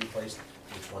need to be replaced,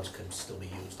 which ones could still be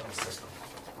used on the system.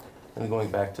 And going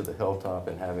back to the hilltop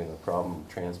and having a problem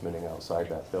transmitting outside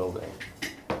that building,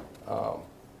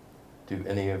 do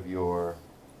any of your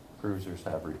cruisers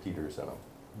have repeaters in them?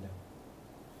 No.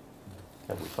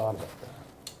 Have we thought about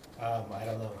that? I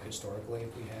don't know historically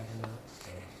if we have or not, so,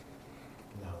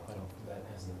 no, I don't, that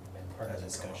hasn't been part of the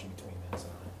Hasn't come discussion between Vince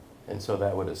and I. And so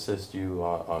that would assist you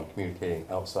on communicating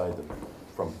outside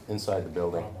from inside the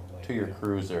building Probably, to your yeah.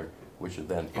 cruiser, which would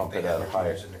then If pump they it have at a higher,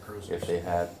 repeaters in the cruisers. if they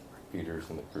had repeaters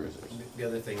in the cruisers. The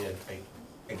other thing is,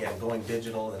 again, going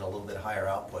digital and a little bit higher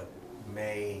output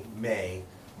may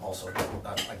also,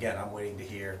 again, I'm waiting to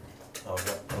hear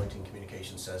what Burlington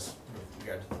Communications says with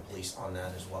regard to the police on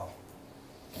that as well.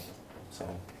 So,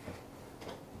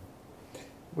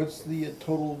 What's the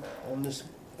total on this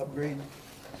upgrade?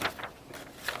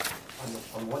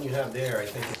 On the one you have there, I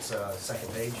think it's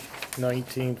second page.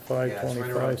 19,525,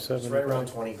 Yeah, it's right around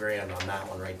 20 grand on that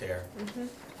one right there.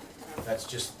 That's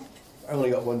just, I only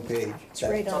got one page. It's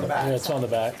right on on the the back. Yeah, it's on the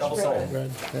back. Double Right. sided.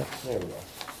 Red, yeah. There we go.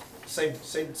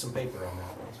 Saved some paper on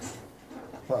that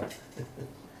one.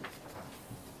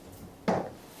 Huh.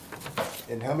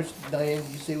 And how much, Diane,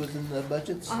 did you say was in the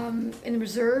budgets? In the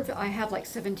reserve, I have like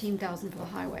 17,000 for the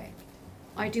highway.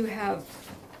 I do have,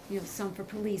 some for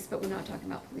police, but we're not talking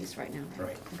about police right now.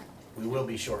 Right. We will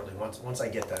be shortly. Once I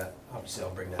get that, obviously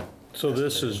I'll bring that. So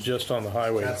this is just on the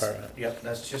highway That's- department, Yep,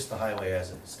 that's just the highway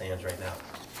as it stands right now.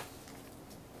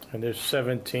 and there's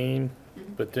 17,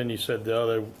 but then you said the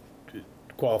other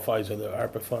qualifies as the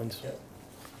ARPA funds. Yep.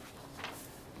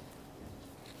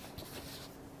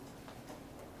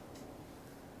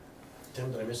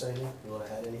 Tim, did I miss anything? You wanna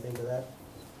add anything to that?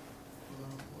 No,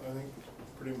 I think it's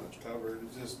pretty much covered.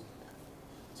 It's just,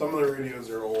 some of the radios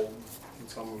are old and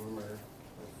some of them are,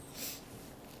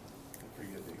 I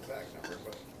forget the exact number,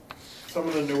 but some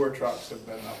of the newer trucks have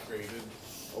been upgraded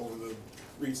over the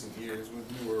recent years with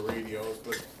newer radios,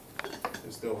 but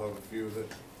they still have a few that,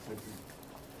 like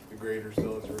the grader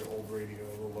still has their old radio,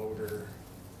 the loader,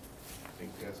 I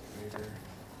think the excavator.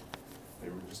 They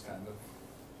were just kind of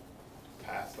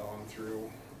passed on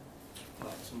through,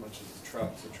 not so much as the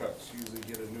trucks. The trucks usually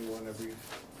get a new one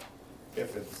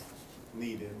if it's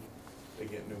needed, they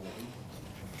get new one.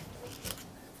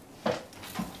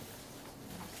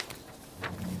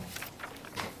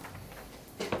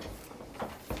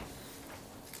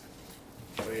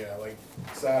 But yeah, like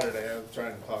Saturday, I was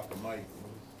trying to talk to Mike.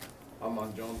 And I'm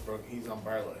on Jonesbrook, he's on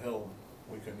Bartlett Hill.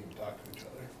 We couldn't even talk to each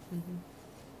other.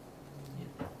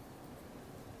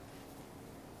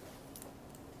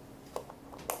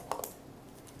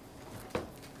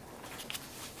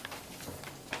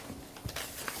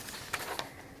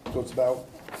 So it's about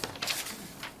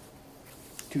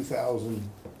 2,000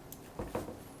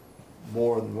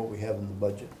 more than what we have in the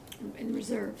budget In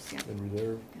reserves, yeah. in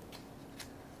reserve.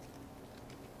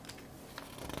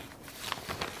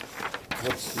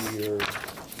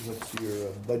 What's your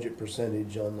budget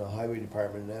percentage on the highway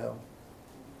department now?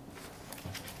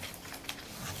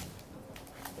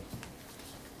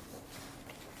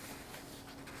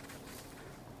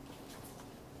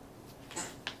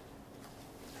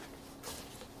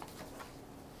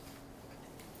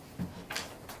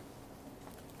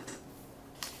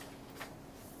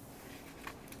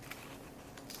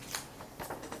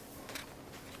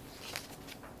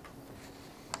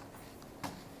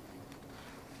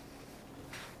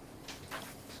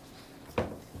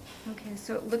 Okay,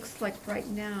 so it looks like right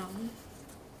now,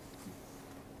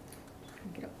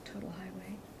 I'll get up total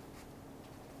highway.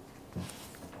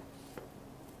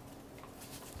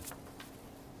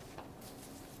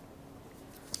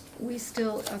 We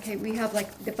still, okay, we have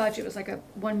like, the budget was like a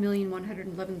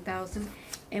 1,111,000,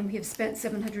 and we have spent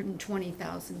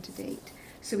 720,000 to date.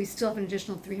 So we still have an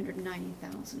additional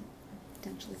 390,000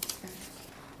 potentially to spend.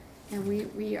 And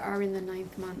we are in the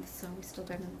 9th month, so we still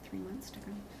got another 3 months to go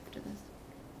after this.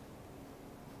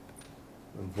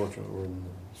 Unfortunately, we're in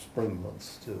the spring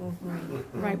months too.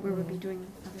 Right, where we'll be doing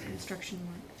other construction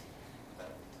work.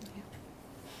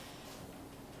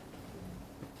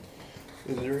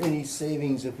 Yeah. Is there any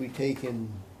savings if we take and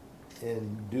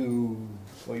do,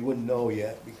 well, you wouldn't know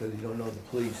yet because you don't know the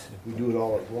police, if we do it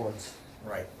all at once?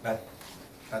 Right,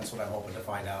 that's what I'm hoping to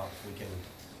find out, if we can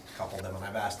couple them, and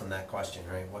I've asked them that question,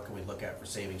 right? What can we look at for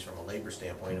savings from a labor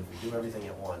standpoint if we do everything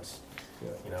at once? Yeah.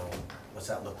 You know, what's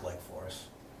that look like for us?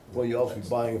 Well, you also be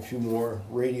buying a few more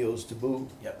radios to boot.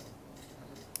 Yep.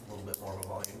 A little bit more of a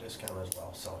volume discount as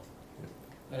well, so.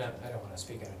 And I don't wanna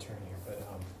speak out of turn here, but,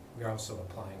 we're also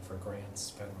applying for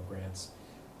grants, federal grants,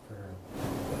 for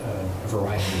a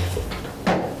variety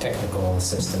of technical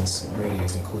assistance,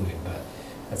 radios included, but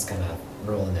that's kinda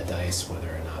rolling the dice whether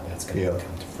or not that's gonna Yeah.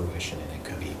 come to fruition, and it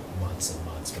could be months and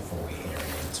months before we hear an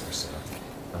answer, so.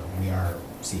 We are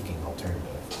seeking alternative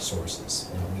sources,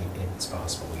 and if it's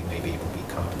possible, we may be able to be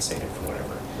compensated for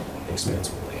whatever expense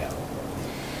we lay out.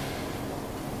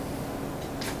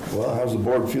 Well, how's the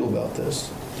board feel about this?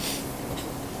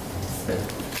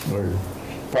 Or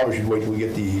probably should wait till we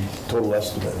get the total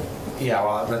estimate. Yeah,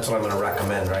 well, that's what I'm gonna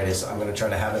recommend, right, is I'm gonna try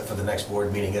to have it for the next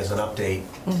board meeting as an update,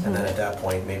 and then at that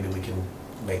point, maybe we can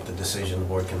make the decision, the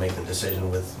board can make the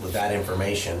decision with that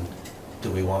information.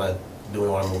 Do we wanna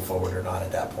move forward or not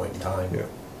at that point in time? Yeah.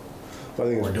 Well,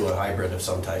 I think Or do a hybrid of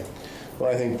some type? Well,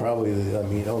 I think probably, I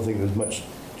mean, I don't think there's much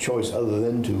choice other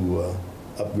than to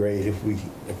upgrade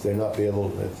if they're not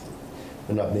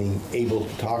being able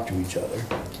to talk to each other,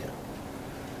 Yeah.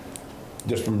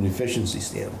 just from an efficiency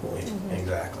standpoint.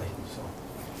 Exactly, so.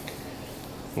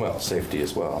 Well, safety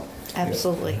as well.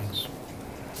 Absolutely.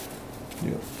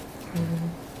 Yeah.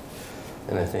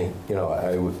 And I think,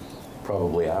 I would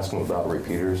probably ask them about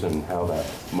repeaters and how that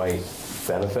might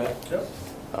benefit Yep.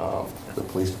 the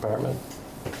police department.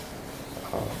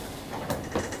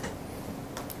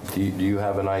 Do you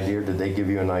have an idea? Did they give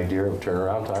you an idea of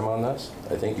turnaround time on this?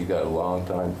 I think you got a long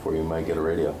time before you might get a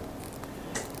radio.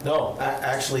 No,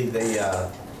 actually, they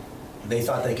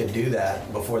thought they could do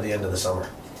that before the end of the summer.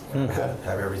 Have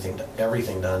everything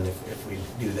done if we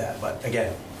do that. But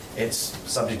again, it's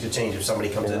subject to change. If somebody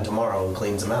comes in tomorrow and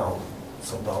cleans them out,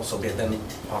 so be it. Then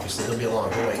obviously there'll be a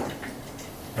long wait.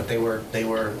 But they were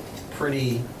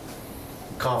pretty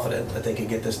confident that they could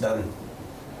get this done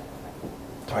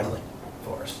timely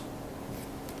for us.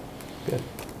 Good.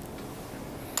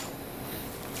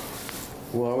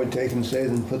 Well, I would take and say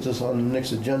then put this on the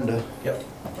next agenda. Yep,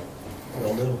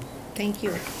 will do. Thank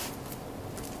you.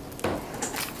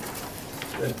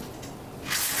 Good.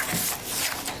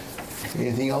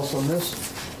 Anything else on this?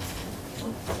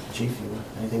 Chief,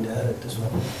 anything to add at this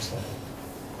moment?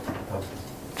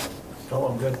 No,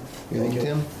 I'm good. Anything, Thank you.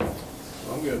 Tim?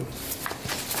 I'm good.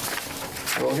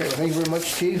 Okay, thank you very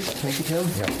much, Chief. Thank you, Tim.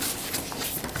 Yep.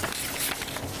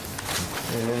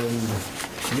 And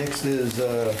next is,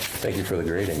 Thank you for the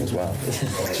grading as well.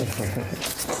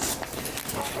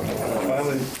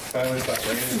 Finally stopped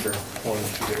raining for 1 or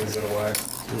 2 days in a while.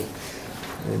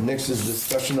 and next is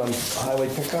discussion on highway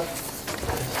pickup.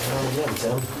 Again,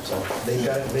 Tim, so they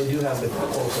do have the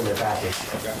quotes in their package.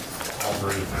 Okay. All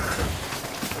three.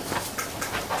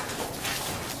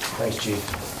 Thanks, Chief.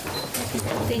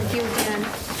 Thank you again.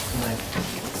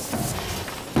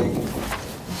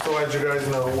 So as you guys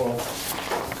know, well, a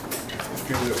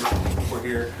few that were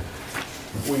here,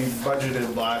 we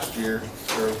budgeted last year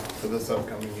for this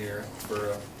upcoming year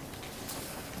to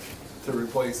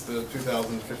replace the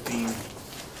 2015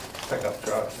 pickup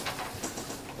truck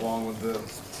along with the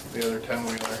other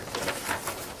 10-wheeler.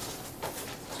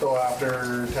 So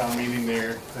after town meeting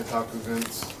there, I talked to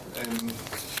Vince and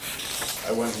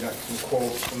I went and got some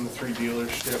quotes from the 3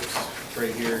 dealerships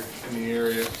right here in the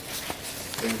area.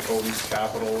 In Cody's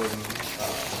Capital and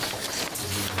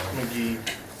McGee.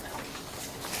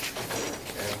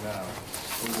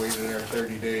 And we waited our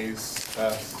 30 days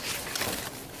past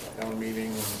town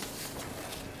meeting.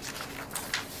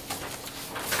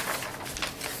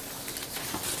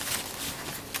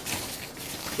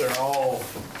 They're all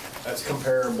as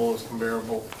comparable can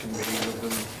be within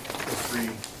the 3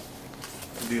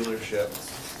 dealerships.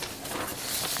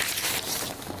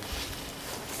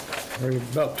 They're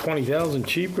about 20,000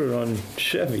 cheaper on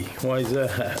Chevy. Why is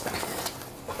that?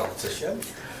 Oh, it's a Chevy.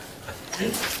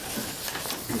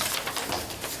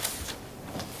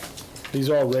 These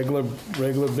all regular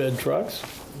bed trucks?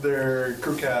 They're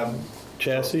crew cab.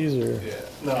 Chassis or? Yeah,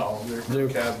 no, they're crew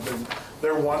cab.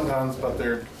 They're 1-tons, but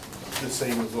they're the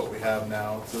same as what we have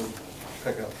now. It's a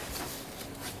pickup,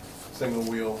 single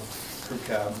wheel crew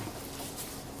cab.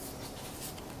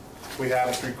 we had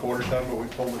a 3/4 ton, but we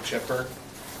pulled a chipper,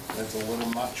 and it's a little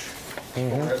much for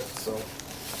it, so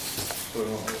we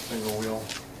don't have a single wheel.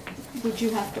 Would you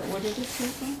have to order this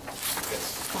vehicle?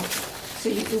 Yes.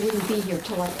 Okay, so it wouldn't be here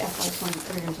till like FY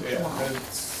 '23 until Yeah, July?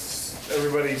 it's,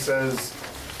 everybody says,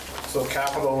 so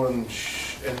Capital and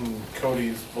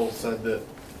Cody's both said that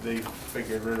they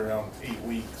figured right around 8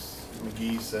 weeks.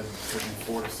 McGee said it could be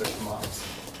 4 to 6 months.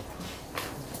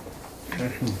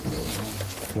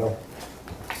 No.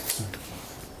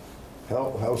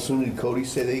 How soon did Cody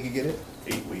say they could get it?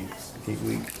 8 weeks. 8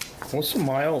 weeks. What's the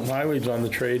mileage on the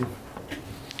trade?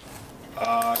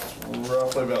 It's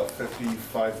roughly about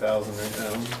 55,000 right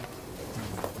now.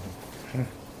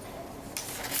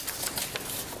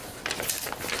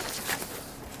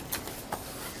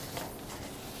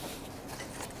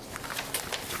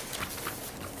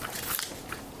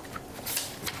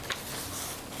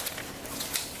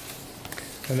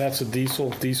 And that's a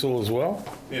diesel as well?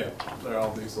 Yeah, they're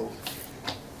all diesel.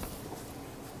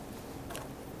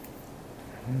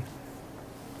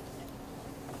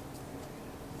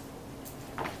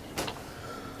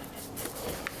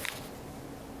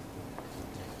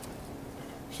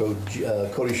 So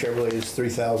Cody Chevrolet is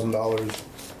 $3,000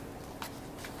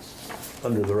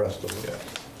 under the rest of them.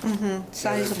 Yeah.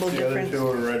 Sizable The other difference. two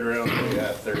are right around,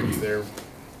 yeah, 30, they're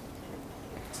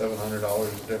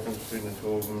 $700 difference between the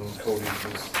two of them, Cody's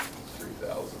is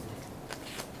 3,000.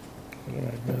 What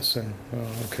am I missing?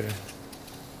 Oh, okay.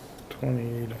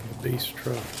 28 on the base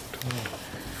truck,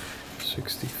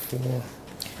 64.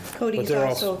 But Cody's they're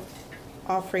also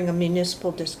offering a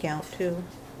municipal discount too.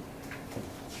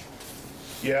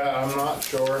 Yeah, I'm not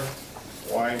sure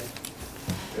why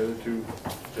the other two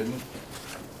didn't.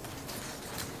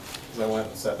 Cause I went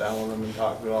and sat down with them and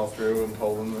talked it all through and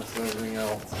told them this and everything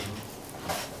else.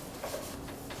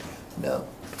 And Now,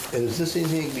 is this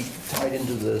anything to be tied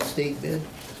into the state bid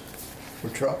for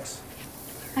trucks?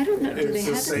 I don't know, do they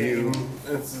it's the have it? same,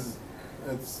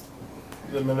 it's,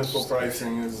 the municipal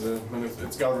pricing is,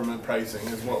 it's government pricing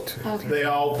is what, Okay. they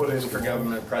all put in for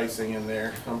government pricing in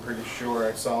there. I'm pretty sure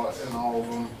I saw it in all of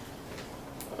them.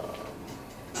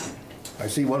 I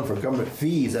see one for government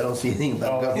fees, I don't see anything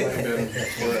about Oh, they government. didn't,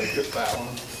 that's where I took that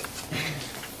one.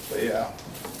 But yeah.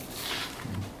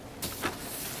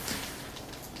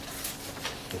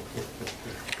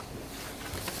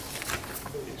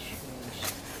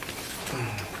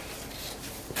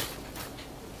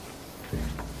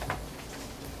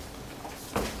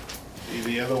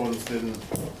 The other ones didn't,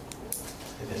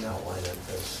 They didn't outline it,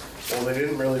 this. well, they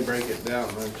didn't really break it down.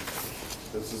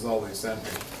 This is all they sent me.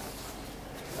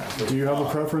 Do you have a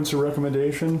preference or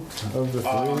recommendation of the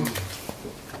three?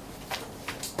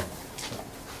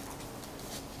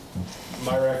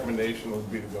 My recommendation would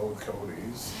be to go with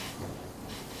Cody's.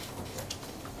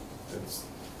 It's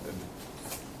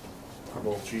a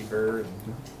little cheaper and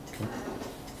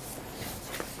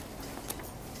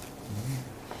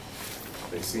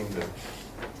they seem to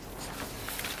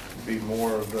be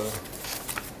more of the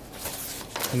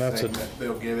And that's thing that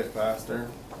they'll get it faster,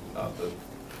 not that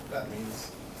that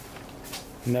means.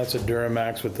 a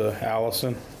Duramax with the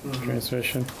Allison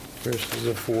transmission versus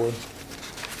a Ford.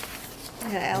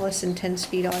 Yeah, Allison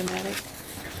 10-speed automatic.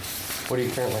 What do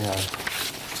you currently have?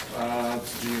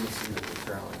 It's GMC that we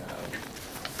currently have.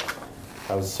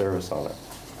 How's the service on it?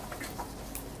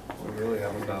 We really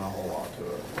haven't done a whole lot to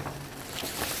it.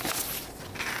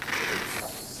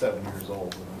 It's 7 years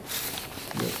old and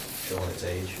Showing its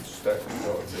age. it's starting to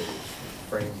go its age.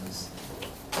 Frame is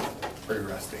pretty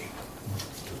rusty.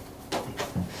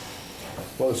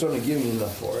 Well, it's certainly giving you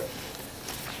enough for it.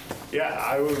 Yeah,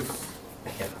 I was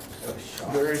Yeah, I was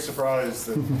shocked. very surprised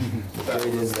that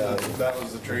Trade-in value. that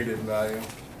was the trade-in value.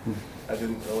 I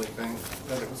didn't really think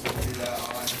that it was gonna be that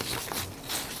high.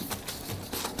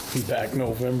 Back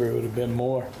November, it would have been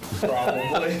more.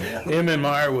 Probably.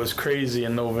 M&R was crazy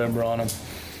in November on them.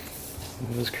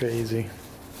 It was crazy.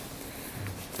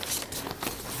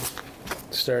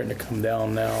 Starting to come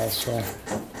down now, so.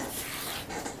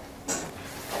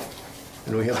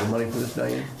 And we have the money for this,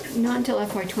 Diane? Not until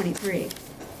FY '23.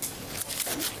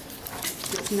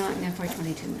 It's not in FY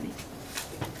 '22 money.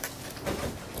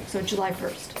 So July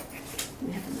 1st,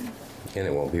 we have the money. And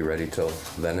it won't be ready till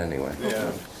then anyway.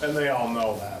 Yeah, and they all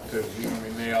know that too. I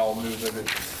mean, they all knew that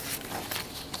it's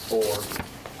for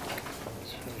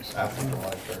after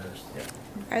July 1st.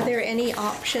 Are there any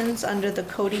options under the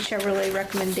Cody Chevrolet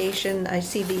recommendation? I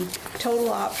see the total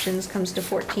options comes to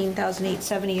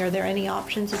 $14,870. Are there any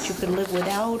options that you could live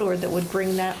without or that would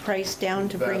bring that price down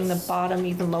to bring the That's- bottom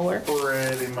even lower?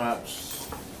 Pretty much,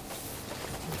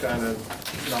 kind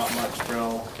of not much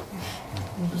grill.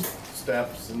 Just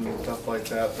steps and stuff like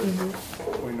that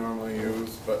that we normally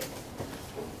use, but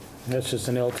That's just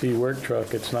an LT work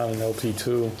truck, it's not an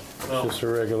LT2, No. just a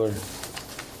regular.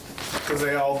 because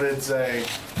they all did say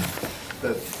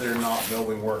that they're not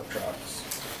building work trucks.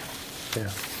 Yeah.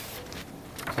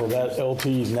 Well, that LT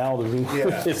is now the new,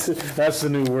 Yeah. that's the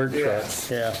new work Yeah. truck,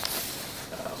 yeah.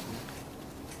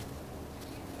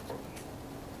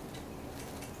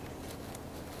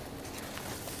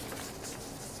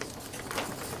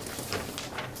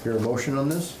 Hear a motion on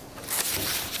this?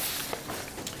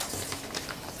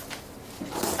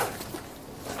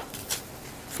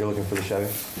 You're looking for the Chevy?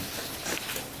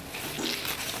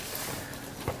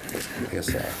 I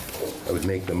guess I would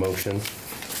make the motion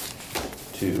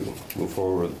to move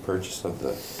forward with the purchase of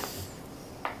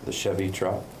the Chevy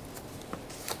truck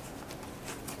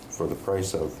for the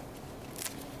price of,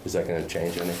 is that gonna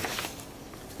change any?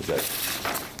 Is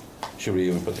that, should we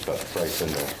even put the price in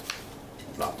there?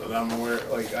 Not that I'm aware,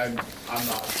 like, I'm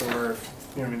not sure,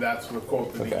 I mean, that's the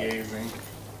quote that he Okay. gave me.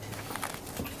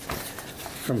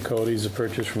 From Cody's, the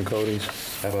purchase from Cody's.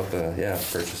 How about the, yeah,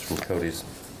 purchase from Cody's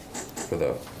for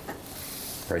the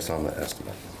price on the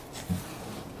estimate?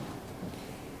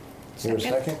 Hear a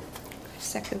second?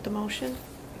 Second the motion.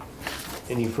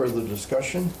 Any further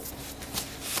discussion?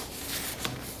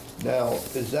 Now,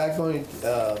 is that going,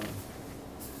 the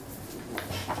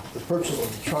purchase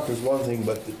of the truck is one thing,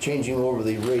 but the changing over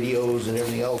the radios and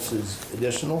everything else is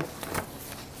additional?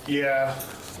 Yeah,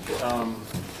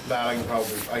 that I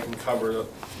can cover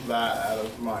that out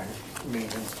of my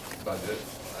maintenance budget,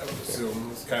 I would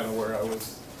assume, is kind of where I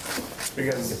was,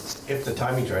 because, If the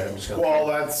timing's right, I'm just gonna. well,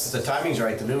 If that's, the timing's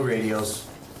right, the new radios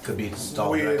could be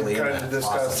installed we had directly in kind that. of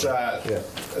discussed possibly.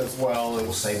 that as well. We'll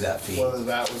as save that fee. Whether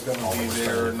that was gonna be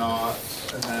there or not,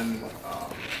 and then,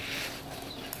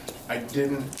 I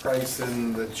didn't price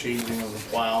in the changing of the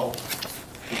plow,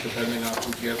 depending on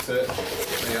who gets it,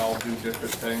 they all do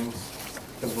different things,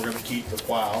 because we're gonna keep the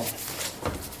plow.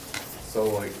 So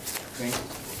like, I think,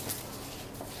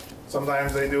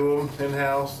 sometimes they do them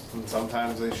in-house, and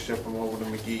sometimes they ship them over to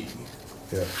McGee,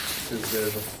 Yeah. because they're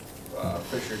the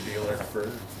Fisher dealer for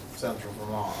Central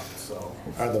Vermont, so.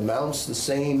 Are the mounts the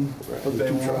same for the They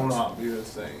two will trucks? not be the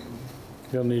same.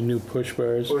 You'll need new push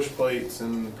bars. Push plates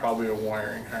and probably a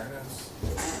wiring harness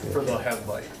for the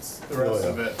headlights. The rest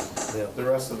of it, Yeah. the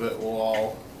rest of it will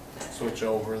all switch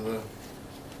over, the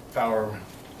power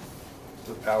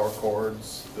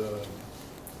cords, the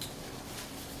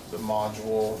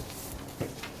module,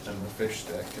 and the fish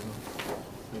stick, and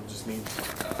you'll just need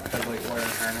a headlight wire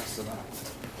harness and a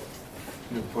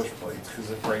new push plates, because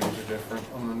the frames are different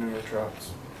on the newer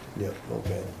trucks. Yep,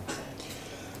 okay.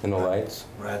 And the lights?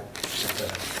 Brad, just a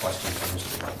question for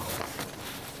Mr. Runco.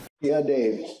 Yeah,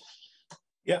 Dave?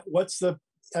 Yeah, what's the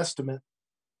estimate?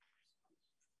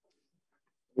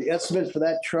 The estimate for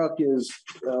that truck is,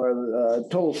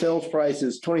 total sales price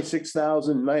is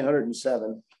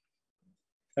 $26,907.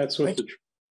 That's with the,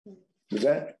 Is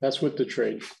that? that's with the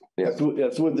trade. Yeah.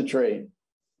 That's with the trade.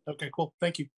 Okay, cool.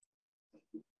 Thank you.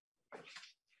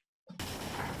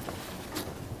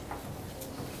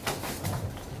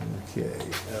 Okay,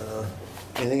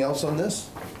 anything else on this?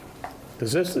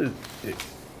 Does this,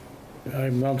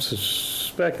 I'm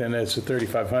suspecting it's a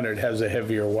 3500, has a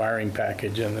heavier wiring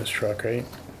package in this truck, right?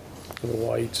 For the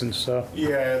lights and stuff.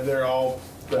 Yeah, they're all.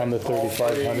 On the all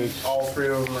three- 3500s? All three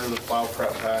of them are the plow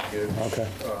prep package. Okay.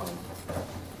 Um,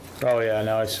 Oh, yeah,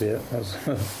 now I see it.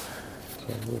 So I'm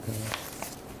looking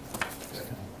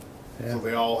at- So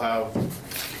they all have,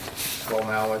 well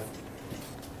now, like,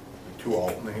 two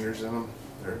alternators in them.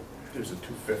 There's a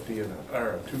 250 and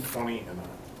or a 220 and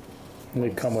a, They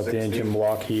come with the 60. engine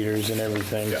block heaters and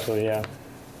everything, Yeah. so yeah.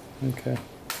 Okay.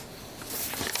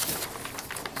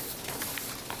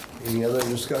 Any other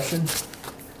discussion?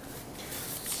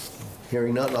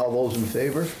 Hearing none, all those in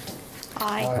favor?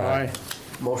 Aye. Aye.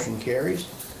 Motion carries.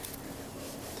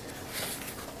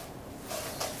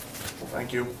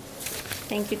 thank you.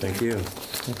 Thank you, Dan. Thank you.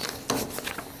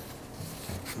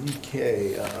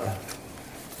 Okay,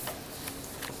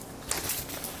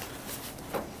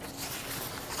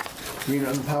 Green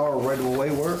Mountain Power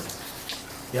right-of-way work?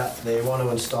 Yeah, they want to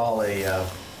install a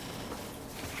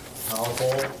power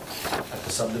pole at the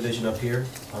subdivision up here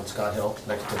on Scott Hill,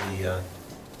 next to the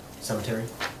cemetery,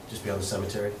 just beyond the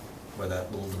cemetery, where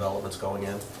that little development's going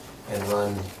in, and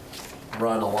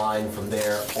run a line from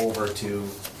there over to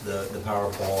the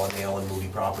power pole on the Ellen Moody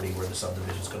property where the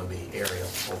subdivision's gonna be, area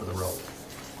over the road.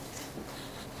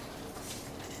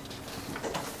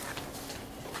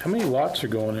 How many lots are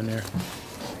going in there?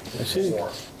 I see Four.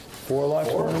 4 lots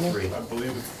Four going in or there? three? I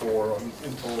believe it's four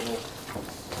in total.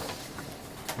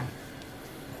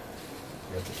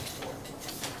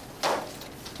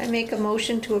 I make a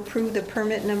motion to approve the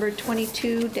permit number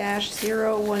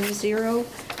 22-010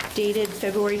 dated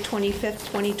February 25th,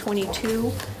 2022,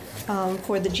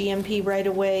 for the GMP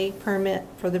right-of-way permit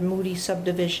for the Moody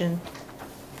subdivision.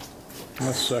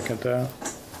 I'll second that.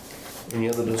 Any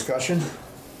other discussion?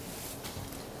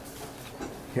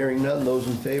 Hearing none, those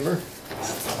in favor?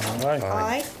 Aye.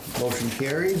 Aye. Motion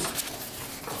carries.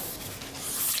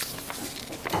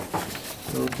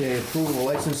 Okay, approval of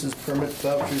licenses, permits,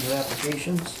 vouchers, and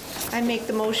applications. I make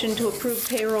the motion to approve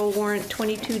payroll warrant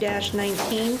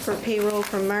 22-19 for payroll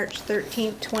from March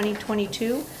 13th,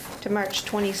 2022 to March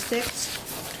 26th,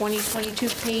 2022,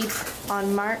 paid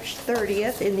on March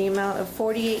 30th in the amount of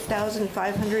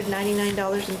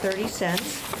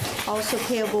 $48,599.30. Also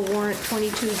payable warrant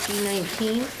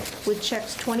 22G19 with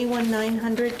checks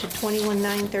 21,900 to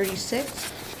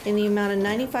 21,936 in the amount of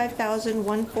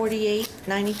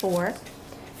 $95,148.94.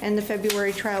 And the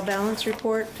February trial balance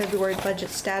report, February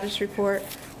budget status report,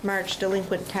 March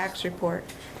delinquent tax report,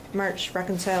 March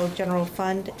reconciled general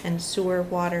fund, and sewer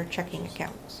water checking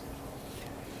accounts.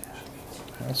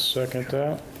 I'll second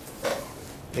that.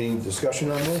 Any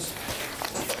discussion on this?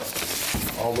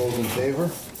 All those in favor?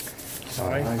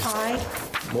 Aye. Aye.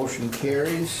 Motion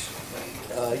carries.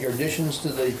 Your additions to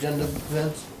the agenda,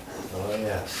 Vince? Oh,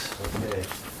 yes, okay.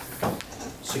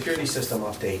 Security system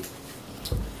update.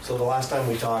 So the last time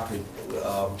we talked, we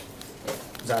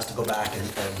was asked to go back and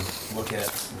look at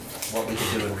what we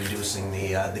could do in reducing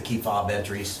the key fob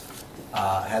entries.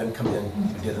 Had him come in,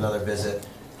 we did another visit.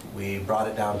 We brought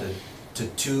it down to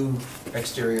 2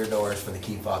 exterior doors for the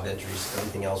key fob entries.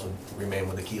 Everything else would remain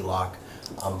with the key lock.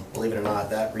 Believe it or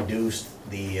not, that reduced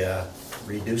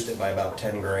it by about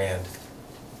 10 grand.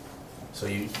 So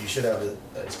you should have,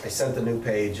 I sent the new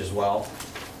page as well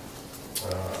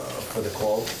for the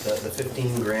quote. The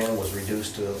 15 grand was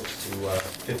reduced to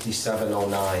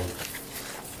 5709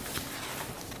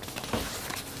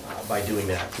 by doing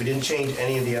that. We didn't change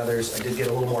any of the others. I did get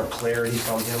a little more clarity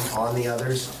from him on the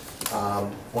others.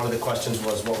 One of the questions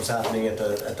was what was happening at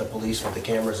the police with the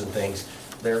cameras and things.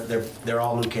 They're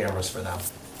all new cameras for them,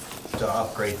 to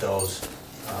upgrade those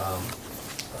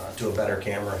to a better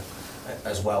camera,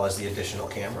 as well as the additional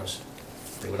cameras.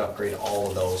 They would upgrade all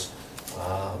of those.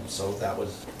 So that would,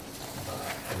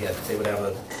 again, they would have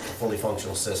a fully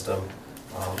functional system,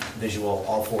 visual,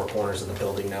 all 4 corners of the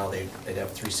building now. They'd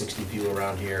have 360 view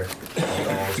around here.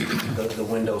 The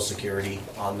window security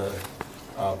on the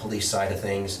police side of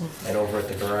things, and over at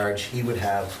the garage, he would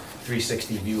have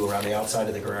 360 view around the outside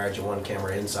of the garage and 1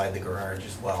 camera inside the garage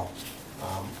as well,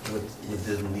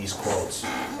 within these quotes.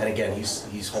 And again,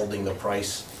 he's holding the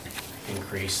price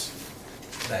increase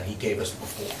that he gave us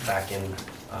before, back in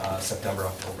September,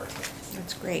 October.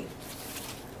 That's great.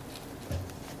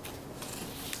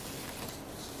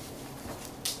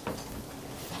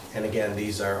 And again,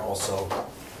 these are also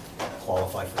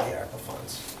qualified for the ARPA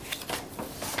funds.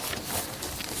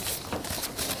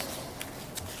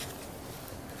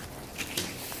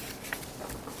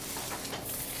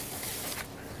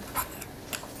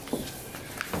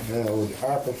 Now, with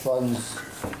ARPA funds,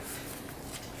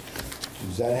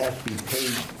 does that have to be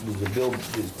paid, does the bill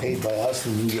is paid by us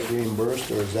and you get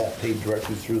reimbursed, or is that paid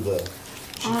directly through the?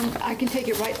 I can take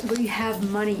it right, we have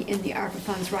money in the ARPA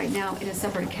funds right now in a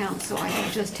separate account, so I can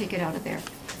just take it out of there.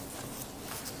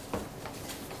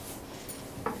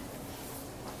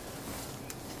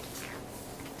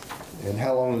 And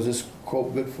how long is this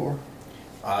quote good for?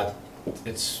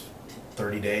 It's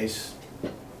 30 days.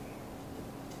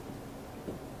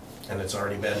 And it's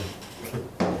already been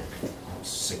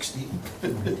 60,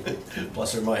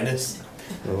 plus or minus.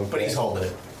 Okay. But he's holding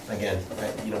it. Again,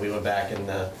 we went back and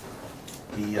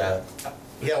he had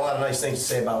a lot of nice things to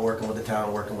say about working with the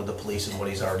town, working with the police, and what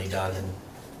he's already done. And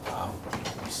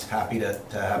he's happy to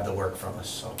have the work from us.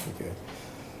 So. Okay.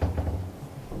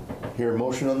 Hear a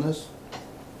motion on this?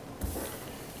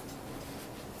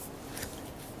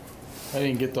 I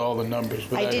didn't get to all the numbers,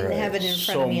 but I didn't have it in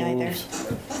front of me either.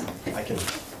 I can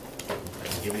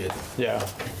give you it. Yeah,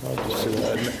 I'll just do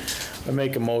that. I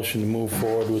make a motion to move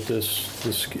forward with this,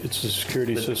 it's the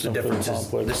security system for the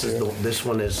complex here. This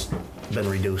one has been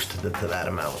reduced to that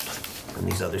amount, and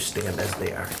these others stand as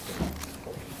they are.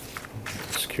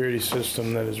 Security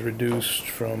system that is reduced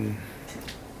from,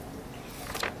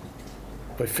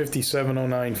 by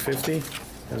 570950,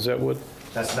 is that what?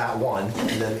 That's that one,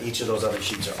 and then each of those other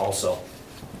sheets are also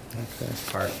Okay.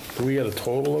 part. Do we get a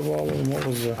total of all of them? What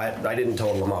was the? I didn't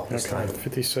total them up this Okay, time.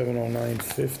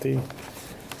 570950,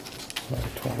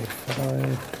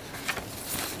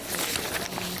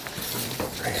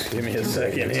 525. Give me a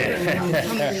second here.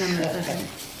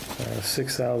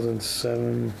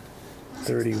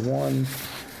 6,731,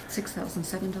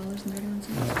 $6,007.31.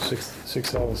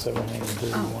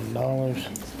 $6,731, Okay,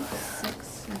 so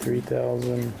 6,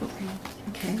 3,000,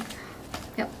 okay,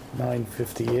 yep.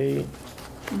 958,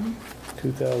 Mhm.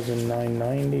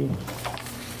 2,990,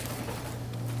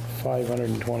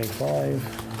 525.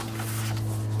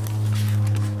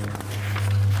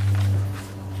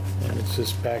 And it's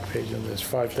this back page of this,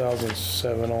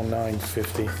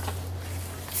 5,709.50.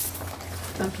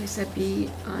 Okay, so that'd be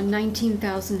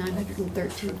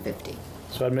 19,913.50.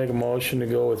 So I'd make a motion to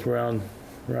go with Round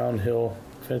Hill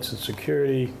Fence and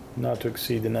Security, not to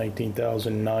exceed the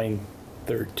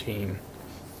 19,913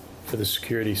 for the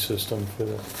security system for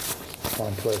the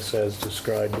complex as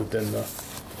described within the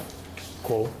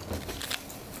quote.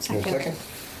 Second?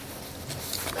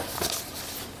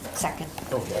 Second.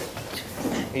 Okay.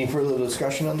 Any further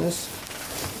discussion on this?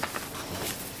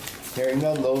 Hearing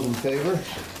none, those in favor?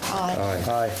 Aye.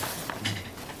 Aye.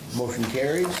 Motion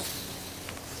carries.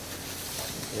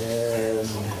 And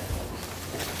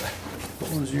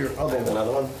what was your I other have one?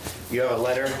 another one. You have a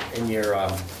letter in your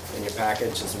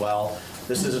package as well.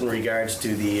 This is in regards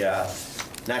to the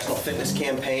National Fitness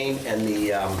Campaign and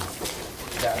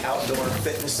that outdoor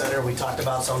fitness center we talked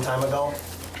about some time ago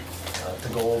to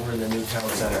go over in the new town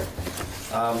center.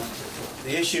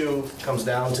 The issue comes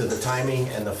down to the timing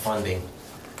and the funding.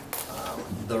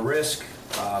 The risk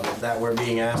that we're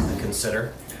being asked to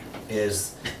consider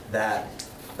is that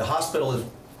the hospital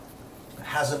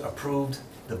hasn't approved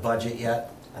the budget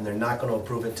yet, and they're not going to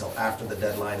approve it till after the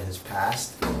deadline has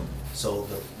passed. So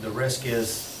the risk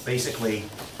is basically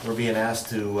we're being asked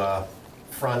to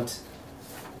front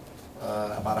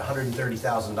about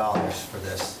 $130,000 for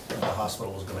this that the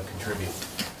hospital is going to contribute.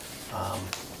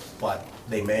 But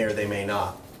they may or they may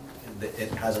not.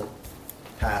 It hasn't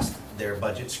passed their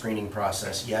budget screening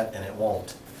process yet, and it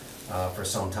won't for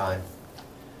some time.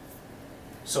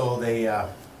 So they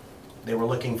were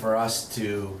looking for us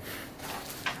to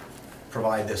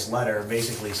provide this letter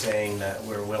basically saying that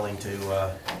we're willing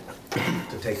to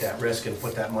take that risk and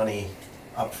put that money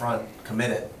up front,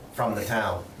 commit it from the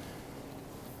town.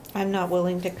 I'm not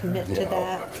willing to commit to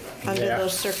that under Yeah.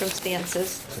 those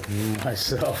circumstances.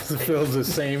 Myself feels the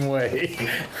same way.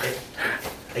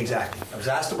 Exactly. I was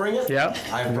asked to bring it. Yeah.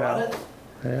 I brought it.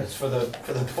 Yeah. It's for the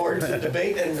board to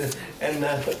debate and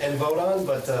vote on,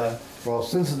 but Well,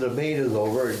 since the debate is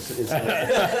over, it's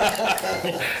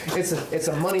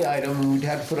a money item. We'd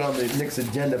have to put it on the next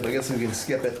agenda, but I guess we can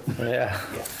skip it. Yeah.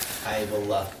 yeah, I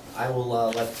will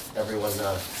let everyone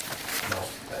know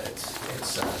that it's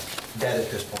dead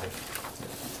at this point.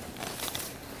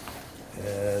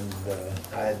 And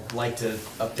I'd like to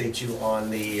update you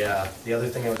on the other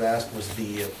thing I was asked was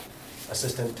the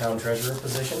assistant town treasurer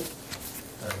position.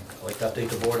 I'd like to update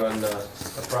the board on the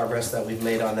progress that we've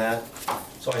made on that.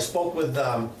 So I spoke with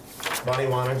Bonnie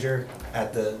Waninger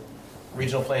at the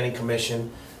Regional Planning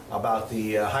Commission about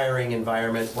the hiring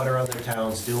environment. What are other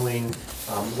towns doing?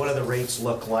 What do the rates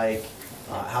look like?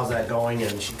 How's that going?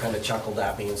 And she kind of chuckled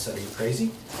at me and said, "Are you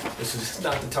crazy? This is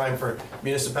not the time for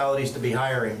municipalities to be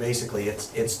hiring." Basically,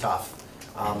 it's tough.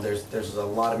 There's a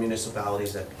lot of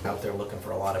municipalities that are out there looking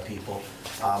for a lot of people.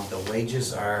 The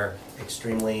wages are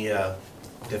extremely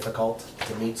difficult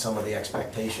to meet some of the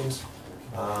expectations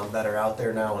that are out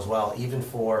there now as well, even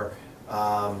for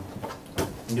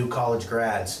new college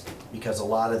grads, because a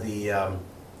lot of the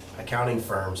accounting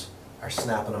firms are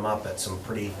snapping them up at some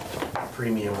pretty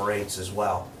premium rates as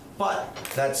well. But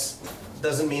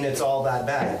doesn't mean it's all that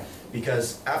bad,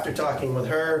 because after talking with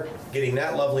her, getting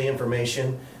that lovely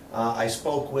information, I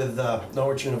spoke with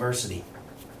Norwich University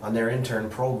on their intern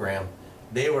program.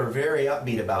 They were very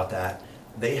upbeat about that.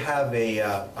 They have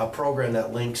a program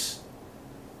that links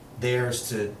theirs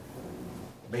to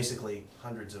basically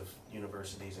hundreds of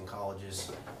universities and colleges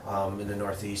in the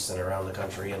Northeast and around the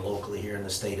country and locally here in the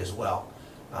state as well.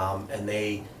 And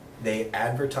they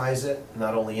advertise it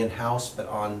not only in-house but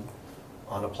on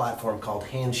a platform called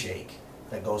Handshake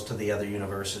that goes to the other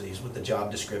universities with the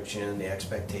job description, the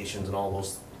expectations, and all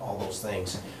those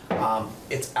things.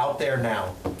 It's out there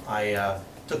now. I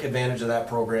took advantage of that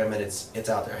program, and it's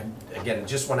out there. Again, it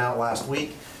just went out last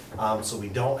week, so we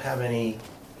don't have any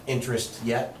interest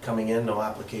yet coming in, no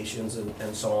applications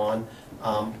and so on.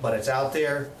 But it's out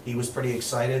there. He was pretty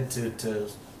excited to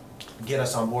get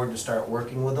us on board to start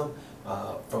working with them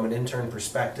from an intern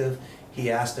perspective.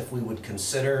 He asked if we would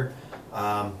consider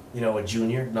a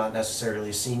junior, not necessarily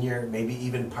a senior, maybe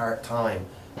even part-time.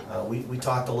 We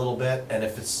talked a little bit, and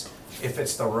if it's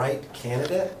the right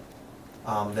candidate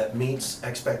that meets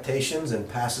expectations and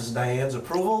passes Diane's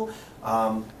approval,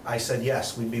 I said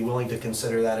yes, we'd be willing to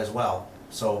consider that as well.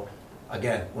 So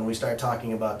again, when we start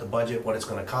talking about the budget, what it's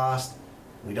going to cost,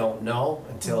 We don't know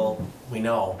until we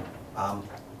know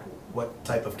what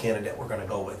type of candidate we're gonna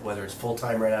go with, whether it's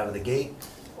full-time right out of the gate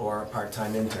or a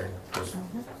part-time intern. 'Cause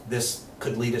this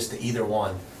could lead us to either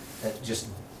one. It just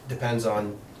depends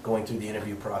on going through the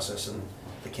interview process and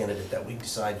the candidate that we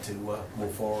decide to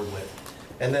move forward with.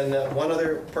 And then one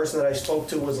other person that I spoke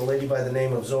to was a lady by the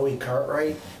name of Zoe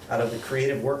Cartwright out of the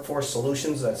Creative Workforce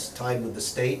Solutions, that's tied with the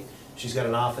state. She's got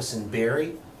an office in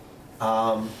Barrie.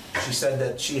 She said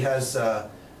that she has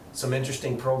some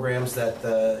interesting programs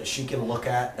that she can look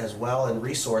at as well, and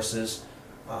resources.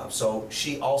 So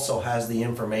she also has the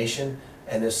information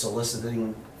and is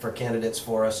soliciting for candidates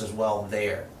for us as well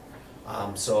there.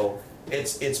 So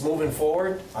it's moving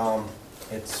forward.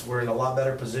 We're in a lot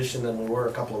better position than we were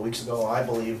a couple of weeks ago, I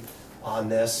believe, on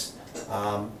this.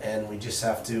 And we just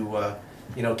have to,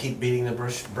 keep beating the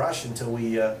brush until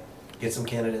we get some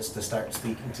candidates to start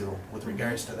speaking to with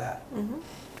regards to that.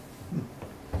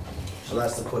 So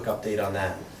that's the quick update on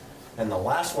that. And the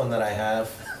last one that I have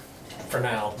for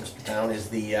now, Mr. Town, is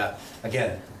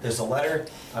again, there's a letter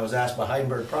I was asked by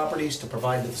Heidenberg Properties to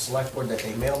provide to the select board that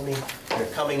they mailed me. They're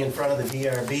coming in front of the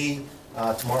DRB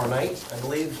tomorrow night, I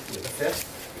believe, with the 5th.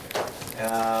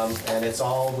 And it's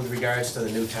all with regards to the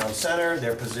new town center,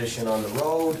 their position on the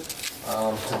road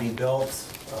to be built,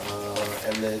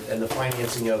 and the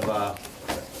financing of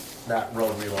that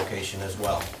road relocation as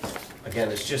well. Again,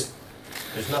 it's just,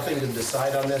 there's nothing to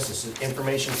decide on this. This is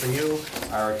information for you.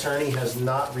 Our attorney has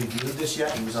not reviewed this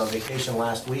yet. He was on vacation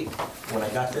last week when I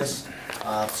got this.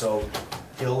 So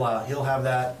he'll have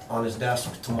that on his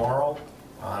desk tomorrow.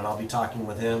 And I'll be talking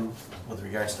with him with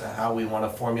regards to how we want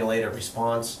to formulate a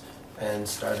response and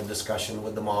start a discussion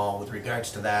with the mall with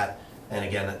regards to that. And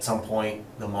again, at some point,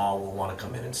 the mall will want to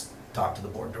come in and talk to the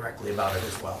board directly about it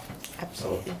as well.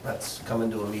 Absolutely. So that's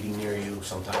coming to a meeting near you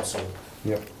sometime soon.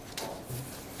 Yep.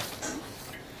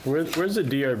 Where's the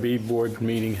DRB board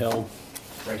meeting held?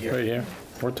 Right here. Right here.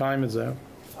 What time is that?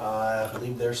 I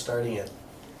believe they're starting at,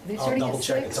 I'll double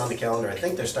check, it's on the calendar. I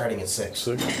think they're starting at 6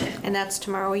 6? And that's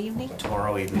tomorrow evening?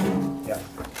 tomorrow evening. Yeah.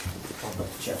 I'll double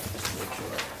check just to make sure.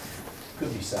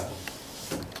 Could be 7.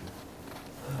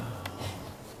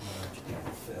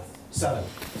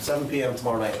 7 p.m.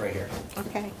 tomorrow night right here.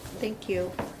 Okay, thank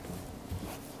you.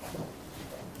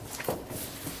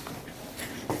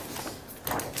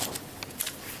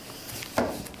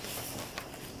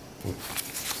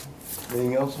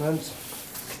 Anything else, Vince?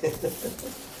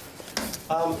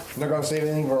 Not gonna say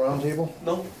anything for roundtable?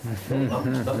 No,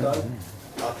 I'm done.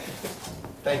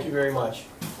 Thank you very much.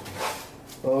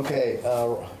 Okay,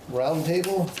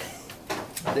 roundtable,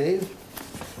 Dave,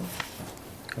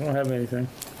 I don't have anything.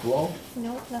 Flo,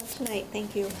 No, not tonight,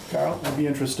 thank you. Carl? I'd be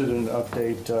interested in an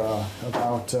update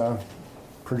about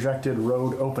projected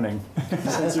road opening.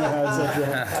 Since you had such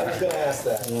a, I was gonna ask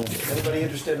that. Anybody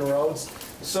interested in roads?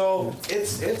 So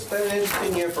it's been an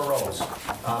interesting year for roads.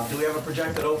 Do we have a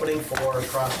projected opening for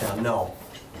Crosstown? No.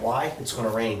 Why? It's gonna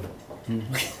rain.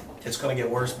 It's gonna get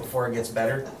worse before it gets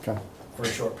better okay. for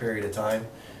a short period of time.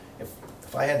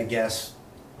 If I had to guess,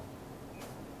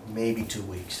 maybe 2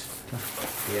 weeks.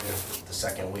 The end of the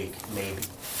second week, maybe.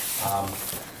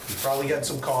 We probably got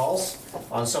some calls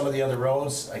on some of the other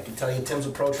roads. I can tell you Tim's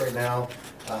approach right now,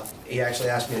 he actually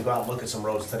asked me to go out and look at some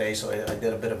roads today, so I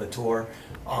did a bit of a tour.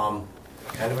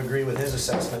 Kind of agree with his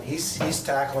assessment. He's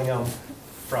tackling them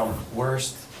from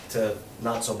worst to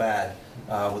not so bad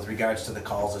with regards to the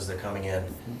calls as they're coming in.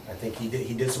 I think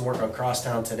he did some work on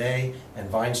Crosstown today and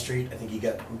Vine Street. I think he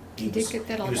did get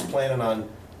that all done. He was planning on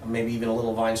maybe even a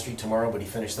little Vine Street tomorrow, but he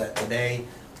finished that today.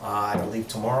 I believe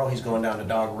tomorrow he's going down to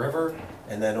Dog River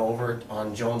and then over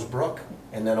on Jones Brook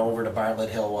and then over to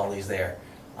Bartlett Hill while he's there.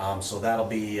 So that'll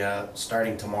be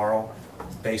starting tomorrow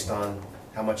based on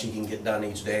how much he can get done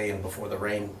each day and before the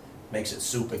rain makes it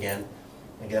soup again.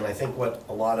 Again, I think what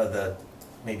a lot of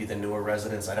maybe the newer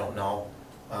residents, I don't know,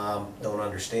 don't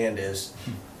understand is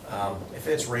if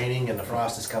it's raining and the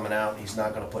frost is coming out, he's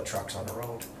not gonna put trucks on the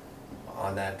road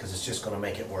on that because it's just gonna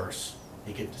make it worse.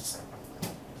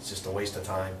 It's just a waste of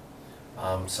time.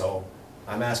 So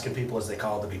I'm asking people as they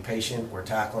call to be patient. We're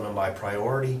tackling them by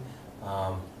priority,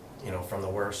 from the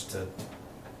worst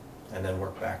and then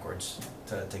work backwards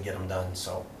to get them done.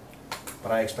 So,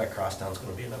 but I expect Crosstown's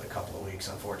going to be another couple of weeks,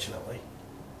 unfortunately.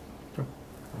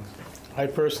 I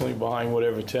personally behind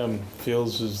whatever Tim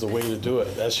feels is the way to do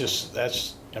it.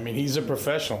 I mean, he's a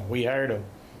professional. We hired him.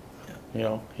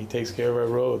 He takes care of our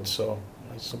roads, so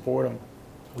I support him.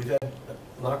 We've had,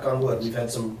 knock on wood, we've had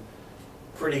some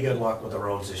pretty good luck with the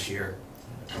roads this year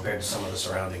compared to some of the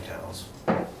surrounding towns.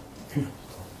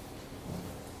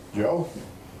 Joe?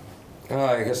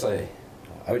 I guess I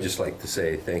I would just like to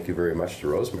say thank you very much to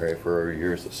Rosemary for her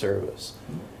years of service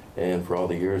and for all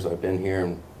the years I've been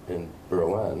here in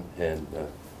Berlin and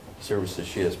services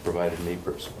she has provided me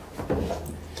personally.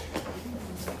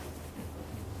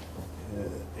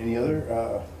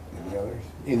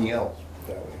 Anything else?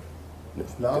 That way?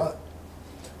 If not,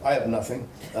 I have nothing.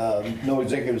 No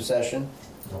executive session.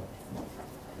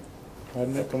 I'd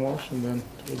make a motion then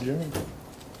to adjourn.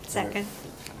 Second.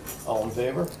 All in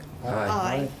favor?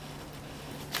 Aye.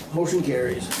 Motion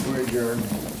carries. We're adjourned.